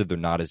talented. They're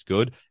not as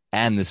good.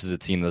 And this is a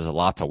team that has a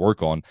lot to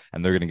work on,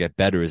 and they're going to get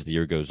better as the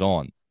year goes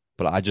on.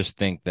 But I just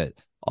think that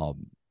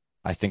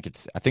I think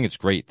it's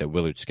great that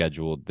Willard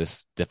scheduled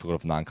this difficult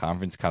of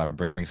non-conference, kind of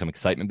bring some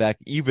excitement back,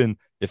 even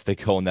if they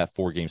go on that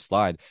 4-game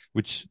slide,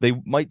 which they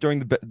might during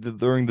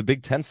the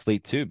Big Ten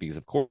slate too, because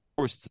of course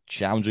it's a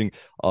challenging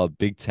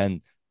Big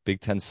Ten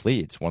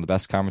slate. It's one of the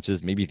best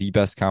conferences, maybe the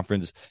best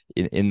conference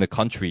in the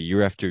country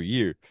year after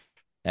year,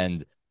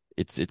 and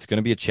it's going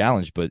to be a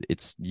challenge. But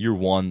it's year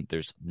one.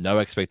 There's no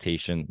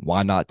expectation.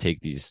 Why not take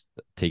these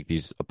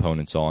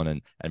opponents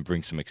on and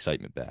bring some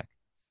excitement back?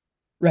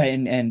 Right,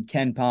 and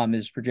Ken Pom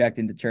is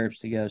projecting the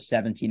Terps to go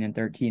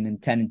 17-13 and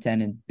 10-10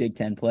 in Big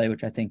Ten play,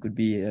 which I think would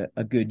be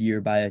a good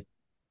year by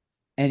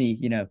any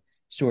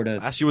sort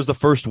of. Last year was the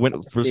first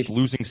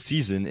losing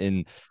season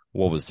in,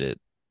 what was it,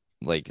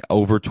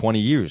 over 20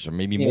 years or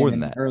maybe more than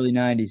that. Early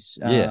 90s.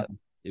 Yeah,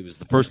 it was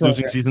the first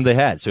losing season they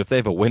had. So if they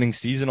have a winning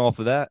season off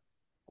of that,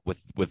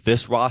 with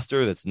this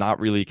roster that's not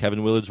really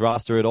Kevin Willard's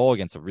roster at all,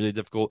 against a really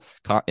difficult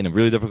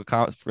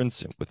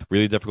conference with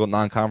really difficult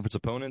non-conference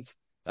opponents,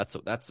 that's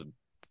a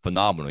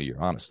phenomenal year,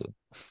 honestly.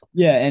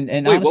 Yeah, and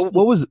wait,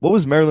 honestly, what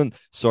was Maryland?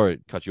 Sorry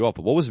to cut you off,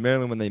 but what was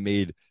Maryland when they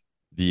made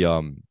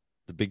the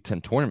Big Ten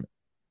tournament?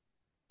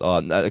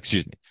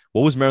 Excuse me.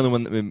 What was Maryland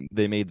when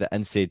they made the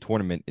NCAA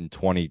tournament in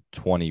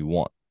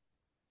 2021?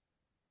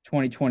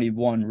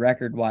 2021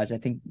 record wise, I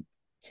think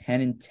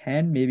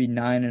 10-10, maybe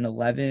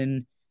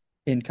 9-11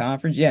 in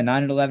conference. Yeah,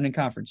 9-11 in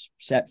conference.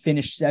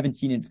 Finished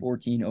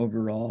 17-14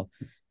 overall.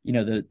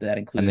 That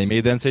includes, and they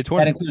made the NCAA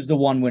tournament. That includes the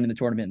one win in the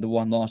tournament and the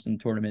one loss in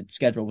the tournament.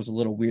 Schedule was a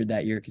little weird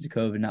that year because of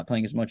COVID, not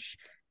playing as much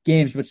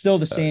games, but still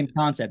the same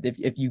concept. But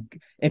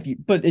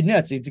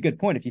it's a good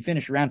point. If you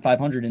finish around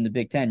 500 in the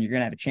Big Ten, you're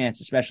going to have a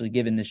chance, especially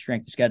given the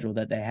strength of schedule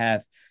that they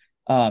have.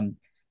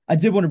 I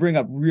did want to bring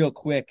up real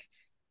quick.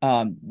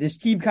 This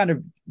team kind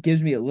of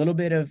gives me a little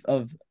bit of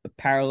a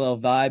parallel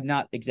vibe,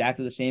 not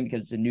exactly the same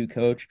because it's a new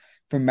coach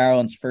from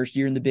Maryland's first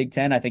year in the Big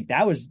Ten. I think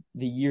that was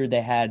the year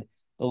they had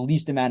the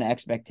least amount of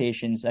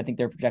expectations. I think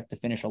they're projected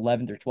to finish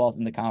 11th or 12th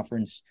in the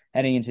conference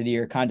heading into the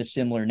year, kind of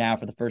similar now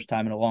for the first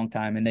time in a long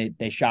time. And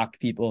they shocked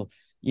people,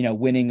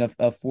 winning a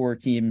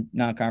 4-team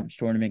non-conference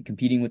tournament,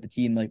 competing with a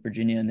team like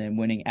Virginia, and then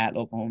winning at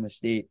Oklahoma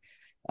State.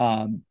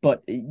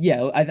 But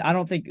yeah, I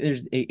don't think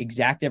there's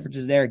exact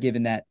differences there,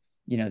 given that,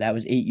 that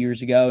was 8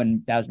 years ago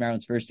and that was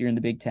Maryland's first year in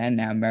the Big Ten.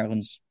 Now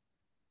Maryland's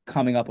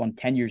coming up on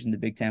 10 years in the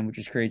Big Ten, which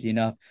is crazy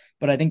enough.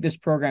 But I think this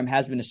program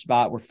has been a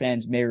spot where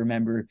fans may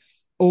remember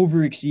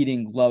over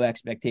exceeding low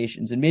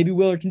expectations. And maybe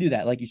Willard can do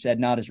that. Like you said,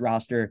 not his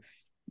roster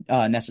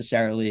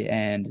necessarily.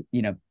 And,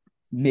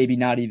 maybe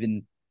not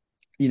even,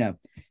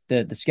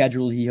 the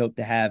schedule he hoped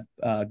to have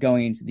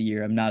going into the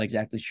year. I'm not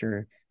exactly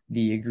sure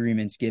the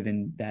agreements,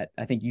 given that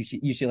I think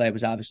UCLA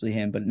was obviously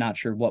him, but not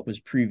sure what was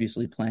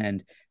previously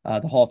planned.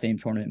 The Hall of Fame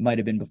tournament might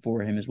have been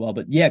before him as well.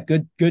 But yeah,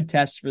 good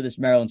tests for this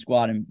Maryland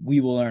squad. And we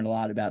will learn a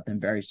lot about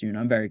them very soon.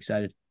 I'm very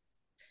excited.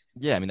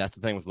 Yeah, I mean that's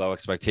the thing with low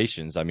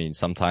expectations. I mean,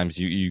 sometimes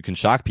you can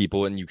shock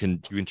people and you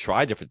can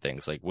try different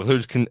things. Like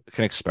Willard can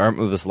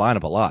experiment with this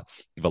lineup a lot.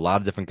 Give a lot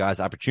of different guys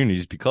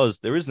opportunities because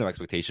there is no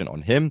expectation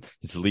on him.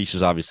 His leash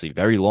is obviously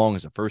very long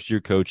as a first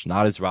year coach,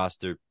 not his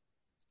roster.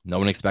 No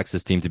one expects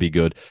this team to be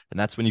good. And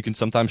that's when you can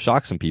sometimes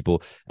shock some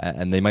people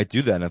and they might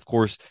do that. And of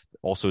course,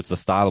 also it's the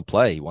style of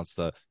play.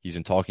 He's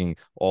been talking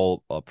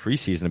all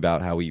preseason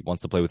about how he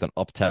wants to play with an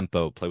up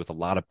tempo, play with a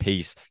lot of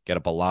pace, get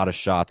up a lot of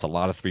shots, a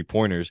lot of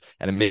 3-pointers.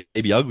 And it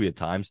may be ugly at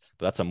times,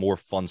 but that's a more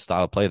fun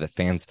style of play that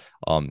fans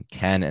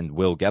can and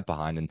will get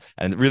behind.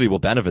 And it really will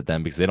benefit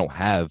them because they don't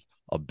have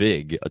a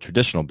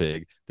traditional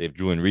big. They have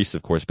Julian Reese,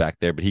 of course, back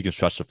there, but he can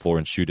stretch the floor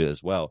and shoot it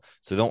as well.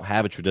 So they don't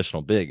have a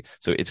traditional big.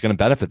 So it's going to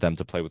benefit them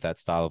to play with that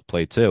style of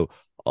play too.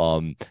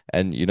 And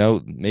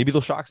maybe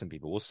they'll shock some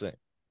people. We'll see.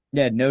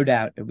 Yeah, no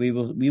doubt. We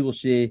will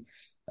see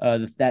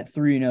that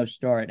 3-0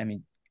 start. I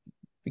mean,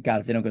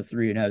 God, if they don't go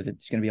 3-0, there's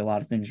going to be a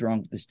lot of things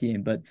wrong with this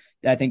team. But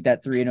I think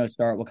that 3-0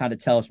 start will kind of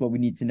tell us what we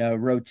need to know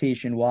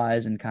rotation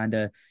wise and kind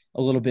of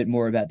a little bit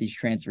more about these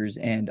transfers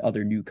and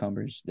other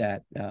newcomers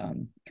that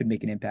could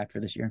make an impact for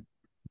this year.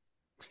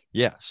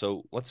 Yeah,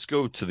 so let's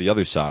go to the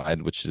other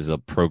side, which is a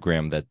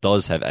program that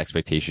does have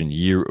expectation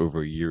year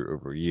over year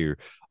over year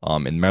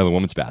in Maryland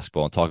women's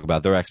basketball, and talk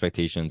about their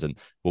expectations and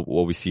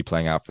what we see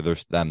playing out for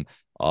them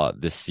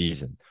this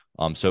season.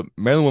 So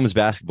Maryland women's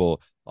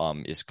basketball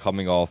is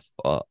coming off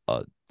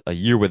a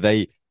year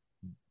where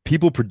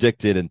people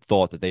predicted and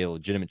thought that they had a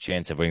legitimate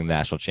chance of winning the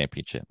national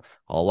championship.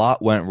 A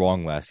lot went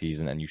wrong last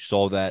season, and you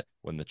saw that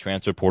when the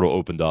transfer portal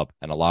opened up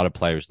and a lot of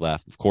players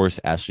left. Of course,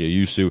 Ashley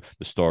Owusu,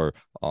 the star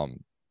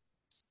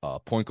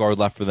point guard,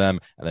 left for them,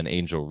 and then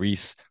Angel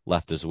Reese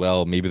left as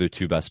well. Maybe their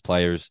two best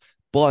players,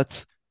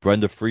 but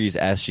Brenda Frese,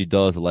 as she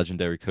does, the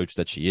legendary coach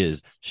that she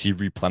is, she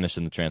replenished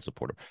in the transfer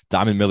portal.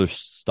 Diamond Miller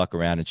stuck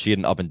around, and she had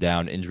an up and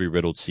down,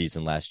 injury-riddled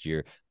season last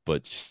year,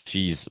 but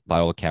she's, by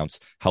all accounts,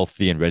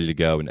 healthy and ready to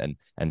go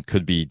and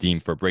could be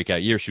deemed for a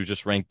breakout year. She was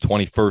just ranked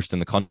 21st in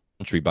the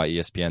country by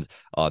ESPN's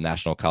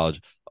National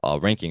College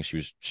ranking. She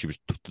was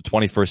the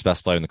 21st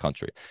best player in the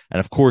country. And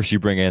of course, you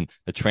bring in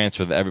the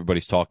transfer that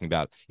everybody's talking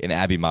about in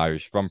Abby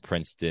Myers from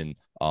Princeton,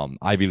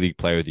 Ivy League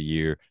Player of the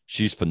Year.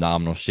 She's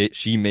phenomenal.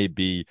 She may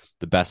be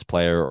the best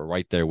player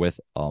right there with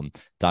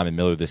Diamond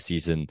Miller this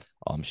season.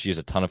 She has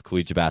a ton of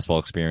collegiate basketball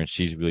experience.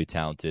 She's really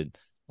talented.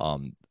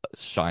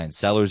 Cheyenne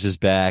Sellers is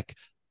back.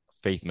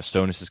 Faith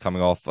Mastonis is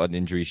coming off an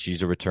injury.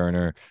 She's a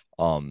returner.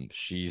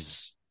 She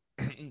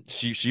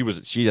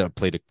had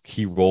played a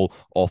key role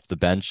off the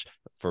bench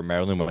for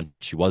Maryland when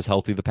she was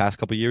healthy the past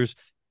couple of years.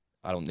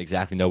 I don't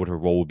exactly know what her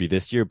role will be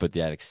this year, but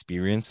that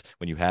experience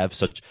when you have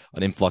such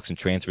an influx in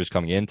transfers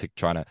coming in to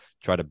try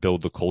to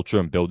build the culture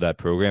and build that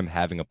program,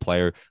 having a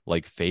player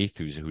like Faith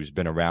who's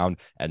been around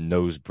and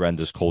knows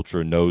Brenda's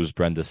culture, knows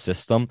Brenda's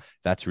system,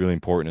 that's really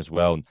important as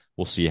well. And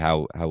we'll see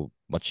how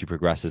much she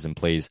progresses and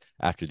plays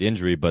after the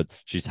injury, but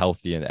she's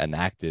healthy and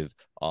active.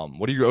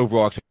 What are your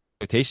overall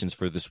expectations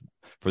for this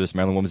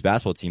Maryland women's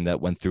basketball team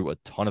that went through a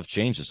ton of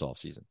change this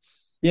offseason?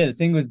 Yeah, the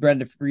thing with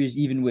Brenda Frese,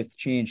 even with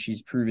change,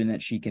 she's proven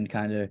that she can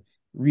kind of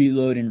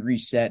reload and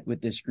reset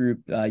with this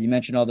group. You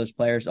mentioned all those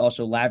players.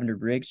 Also, Lavender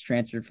Briggs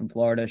transferred from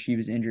Florida. She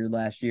was injured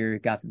last year,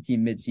 got to the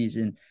team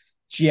midseason.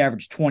 She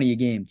averaged 20 a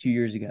game 2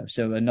 years ago.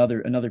 So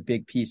another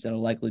big piece that'll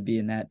likely be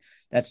in that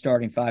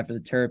starting five for the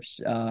Terps.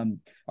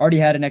 Already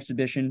had an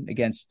exhibition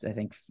against, I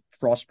think,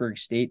 Frostburg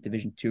State,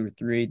 Division 2 or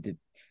 3. That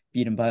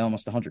beat them by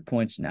almost 100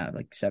 points now,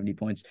 like 70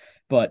 points.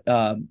 But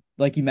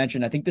like you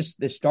mentioned, I think this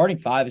starting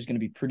five is going to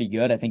be pretty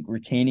good. I think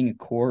retaining a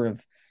core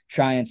of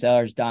Cheyenne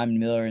Sellers, Diamond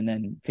Miller, and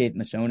then Faith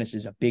Mastonis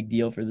is a big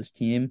deal for this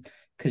team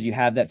because you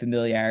have that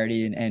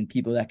familiarity and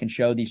people that can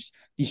show these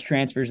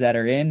transfers that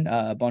are in,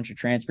 a bunch of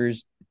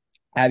transfers,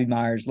 Abby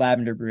Myers,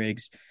 Lavender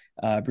Briggs,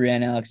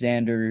 Brianne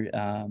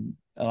Alexander,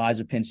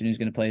 Eliza Pinson, who's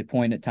going to play a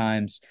point at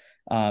times.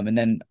 And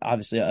then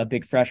obviously a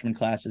big freshman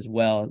class as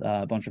well,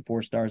 a bunch of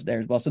 4-stars there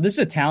as well. So this is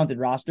a talented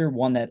roster,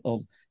 one that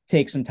will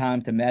take some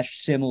time to mesh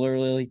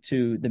similarly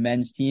to the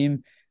men's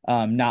team.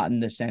 Not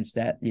in the sense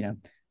that,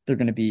 they're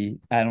going to be,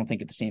 I don't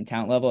think at the same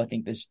talent level. I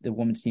think the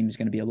women's team is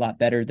going to be a lot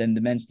better than the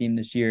men's team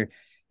this year.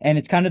 And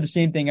it's kind of the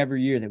same thing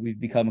every year that we've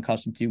become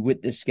accustomed to with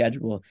this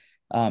schedule.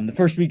 The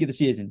first week of the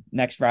season,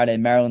 next Friday,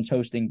 Maryland's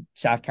hosting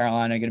South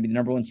Carolina, going to be the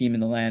number one team in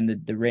the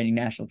land, the reigning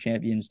national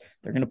champions.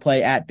 They're going to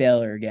play at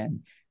Baylor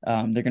again.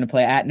 They're going to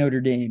play at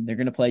Notre Dame. They're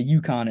going to play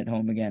UConn at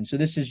home again. So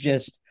this is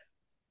just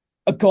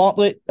a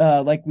gauntlet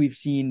like we've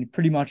seen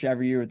pretty much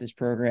every year with this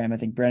program. I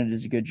think Brennan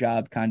does a good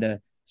job kind of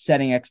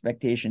setting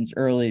expectations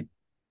early.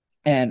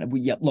 And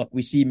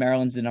we see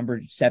Maryland's the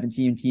number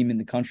 17 team in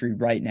the country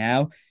right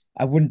now.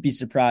 I wouldn't be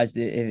surprised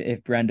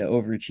if Brenda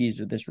overachieves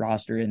with this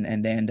roster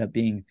and they end up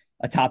being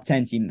a top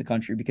 10 team in the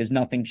country because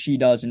nothing she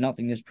does and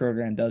nothing this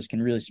program does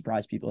can really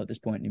surprise people at this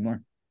point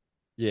anymore.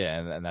 Yeah,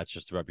 and that's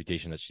just the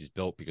reputation that she's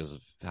built because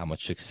of how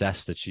much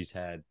success that she's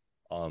had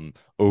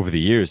over the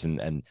years.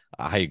 And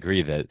I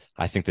agree that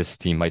I think this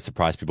team might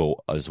surprise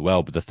people as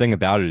well. But the thing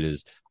about it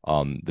is,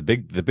 the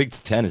Big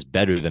Ten is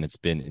better than it's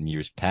been in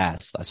years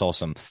past. I saw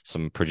some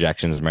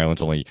projections.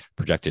 Maryland's only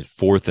projected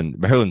fourth, and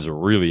Maryland's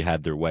really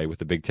had their way with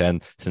the Big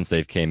Ten since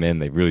they've came in.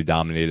 They've really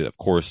dominated. Of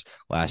course,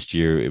 last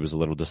year it was a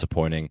little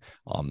disappointing.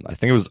 I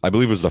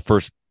believe it was the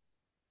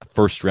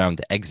first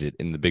round exit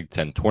in the Big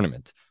Ten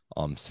tournament.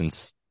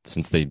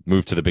 Since they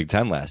moved to the Big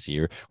Ten last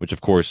year, which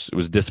of course it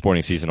was a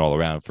disappointing season all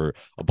around for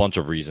a bunch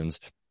of reasons.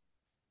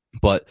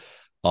 But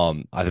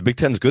the Big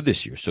Ten's good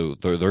this year, so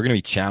they're going to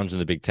be challenged in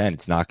the Big Ten.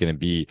 It's not going to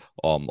be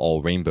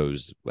all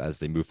rainbows as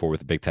they move forward with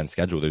the Big Ten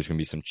schedule. There's going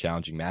to be some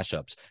challenging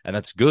matchups, and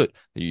that's good.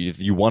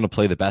 You want to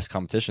play the best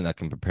competition that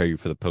can prepare you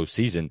for the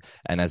postseason.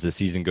 And as the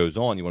season goes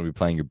on, you want to be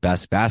playing your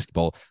best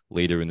basketball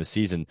later in the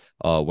season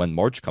when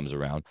March comes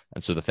around.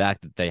 And so the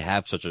fact that they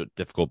have such a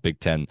difficult Big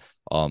Ten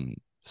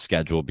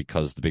schedule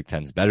because the Big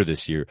Ten's better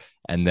this year,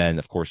 and then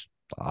of course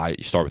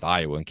you start with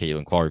Iowa and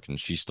Caitlin Clark, and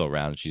she's still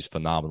around and she's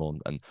phenomenal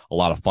and a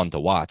lot of fun to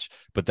watch.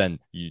 But then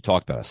you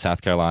talk about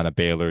South Carolina,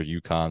 Baylor,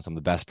 UConn, some of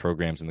the best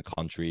programs in the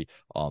country,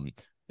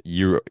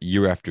 year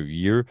after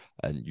year,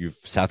 and you've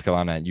South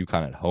Carolina and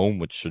UConn at home,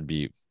 which should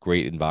be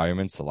great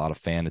environments, a lot of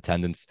fan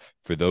attendance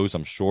for those,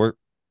 I'm sure.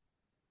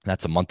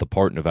 That's a month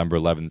apart. November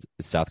 11th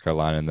is South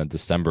Carolina, and then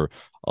December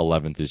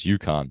 11th is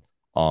UConn.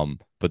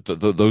 But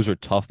those are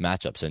tough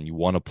matchups, and you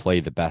want to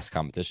play the best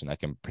competition that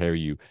can prepare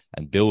you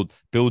and build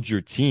your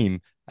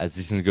team as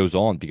the season goes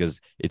on, because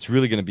it's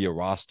really going to be a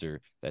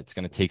roster that's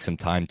going to take some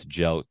time to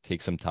gel,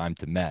 take some time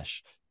to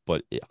mesh.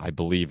 But I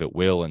believe it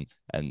will,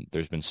 and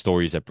there's been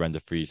stories that Brenda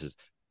Frese has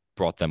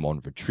brought them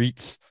on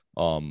retreats,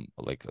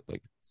 like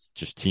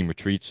just team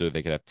retreats, so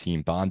they could have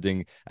team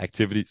bonding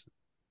activities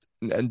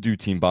and do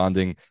team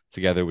bonding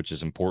together, which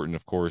is important.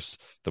 Of course,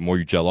 the more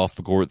you gel off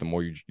the court, the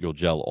more you'll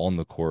gel on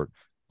the court.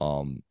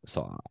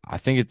 So I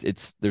think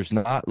it's there's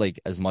not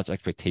like as much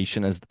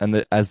expectation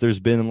as there's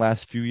been in the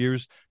last few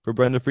years for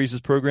Brenda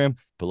Frese's program.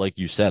 But like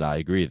you said, I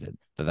agree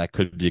that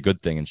could be a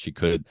good thing, and she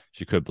could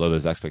blow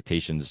those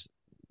expectations,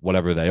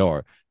 whatever they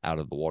are, out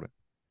of the water.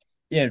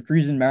 Yeah,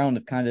 Freese and Maryland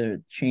have kind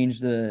of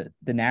changed the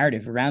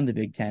narrative around the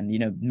Big Ten. You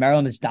know,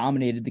 Maryland has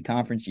dominated the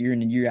conference year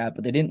in and year out,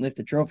 but they didn't lift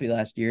a trophy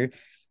last year,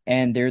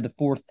 and they're the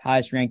fourth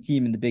highest ranked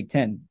team in the Big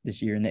Ten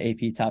this year in the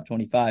AP Top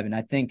 25. And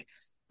I think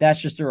that's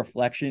just a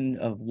reflection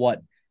of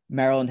what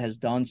Maryland has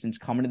done since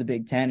coming to the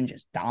Big Ten and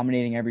just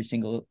dominating every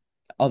single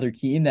other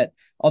team, that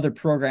other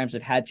programs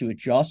have had to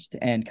adjust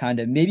and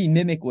kind of maybe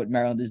mimic what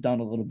Maryland has done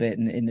a little bit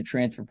in the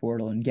transfer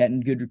portal and getting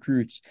good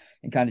recruits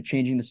and kind of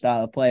changing the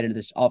style of play to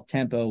this up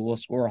tempo. We'll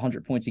score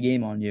 100 points a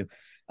game on you.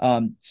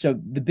 So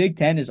the Big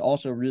Ten is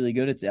also really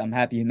good. I'm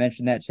happy you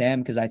mentioned that,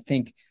 Sam, because I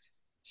think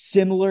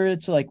similar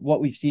to like what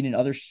we've seen in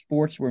other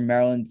sports where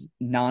Maryland's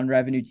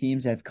non-revenue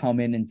teams have come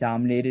in and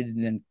dominated,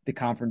 and then the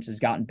conference has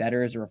gotten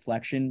better as a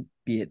reflection,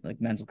 be it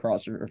like men's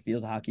lacrosse or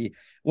field hockey.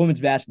 Women's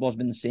basketball has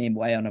been the same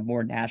way on a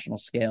more national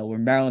scale, where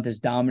Maryland has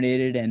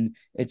dominated and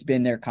it's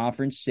been their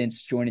conference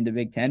since joining the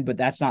Big Ten. But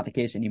that's not the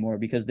case anymore,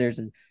 because there's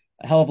a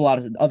hell of a lot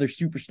of other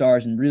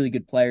superstars and really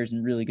good players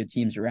and really good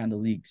teams around the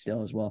league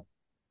still as well.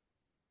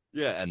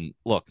 Yeah, and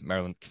look,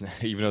 Maryland,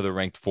 even though they're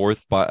ranked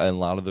fourth by in a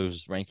lot of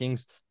those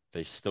rankings,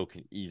 they still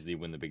can easily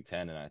win the Big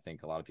Ten, and I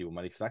think a lot of people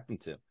might expect them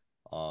to.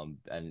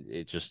 And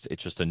it's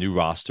just a new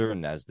roster,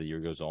 and as the year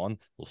goes on,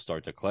 we'll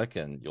start to click,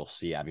 and you'll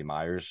see Abby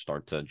Myers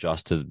start to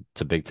adjust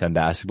to Big Ten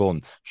basketball,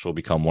 and she'll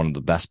become one of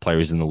the best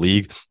players in the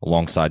league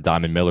alongside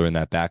Diamond Miller in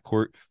that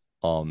backcourt.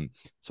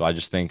 So I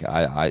just think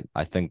I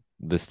think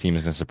this team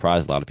is going to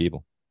surprise a lot of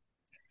people.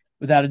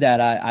 Without a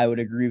doubt, I would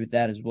agree with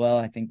that as well.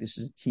 I think this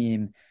is a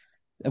team.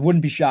 I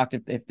wouldn't be shocked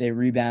if they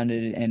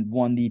rebounded and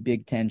won the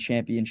Big Ten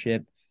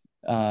championship.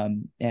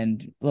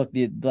 And look,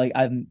 you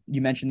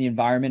mentioned the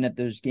environment at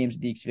those games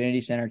at the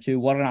Xfinity Center too.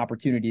 What an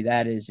opportunity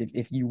that is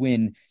if you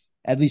win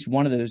at least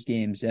one of those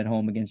games at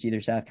home against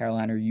either South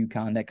Carolina or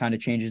UConn. That kind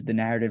of changes the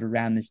narrative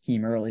around this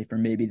team early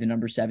from maybe the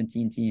number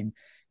 17 team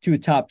to a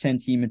top 10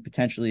 team and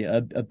potentially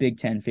a Big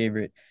Ten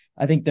favorite.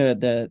 I think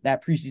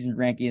that preseason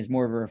ranking is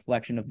more of a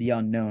reflection of the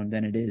unknown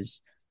than it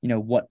is,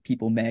 what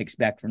people may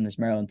expect from this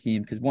Maryland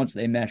team, because once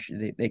they mesh,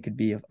 they could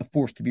be a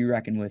force to be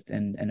reckoned with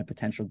and a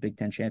potential Big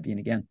Ten champion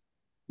again.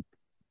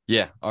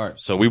 Yeah. All right.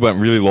 So we went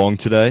really long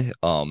today.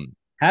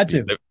 Had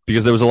to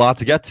because there was a lot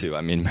to get to.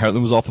 I mean,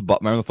 Maryland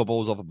football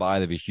was off a bye.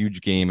 They have a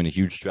huge game and a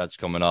huge stretch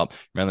coming up.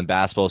 Maryland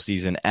basketball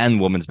season and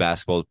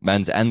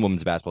men's and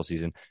women's basketball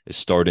season is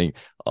starting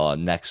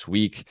next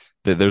week.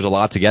 There's a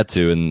lot to get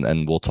to,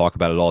 and we'll talk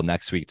about it all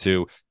next week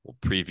too. We'll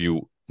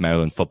preview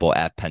Maryland football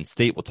at Penn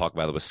State. We'll talk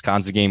about the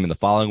Wisconsin game in the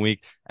following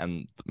week,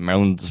 and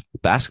Maryland's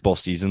basketball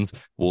seasons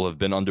will have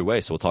been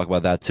underway. So we'll talk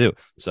about that too.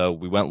 So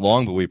we went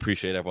long, but we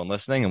appreciate everyone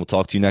listening, and we'll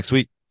talk to you next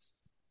week.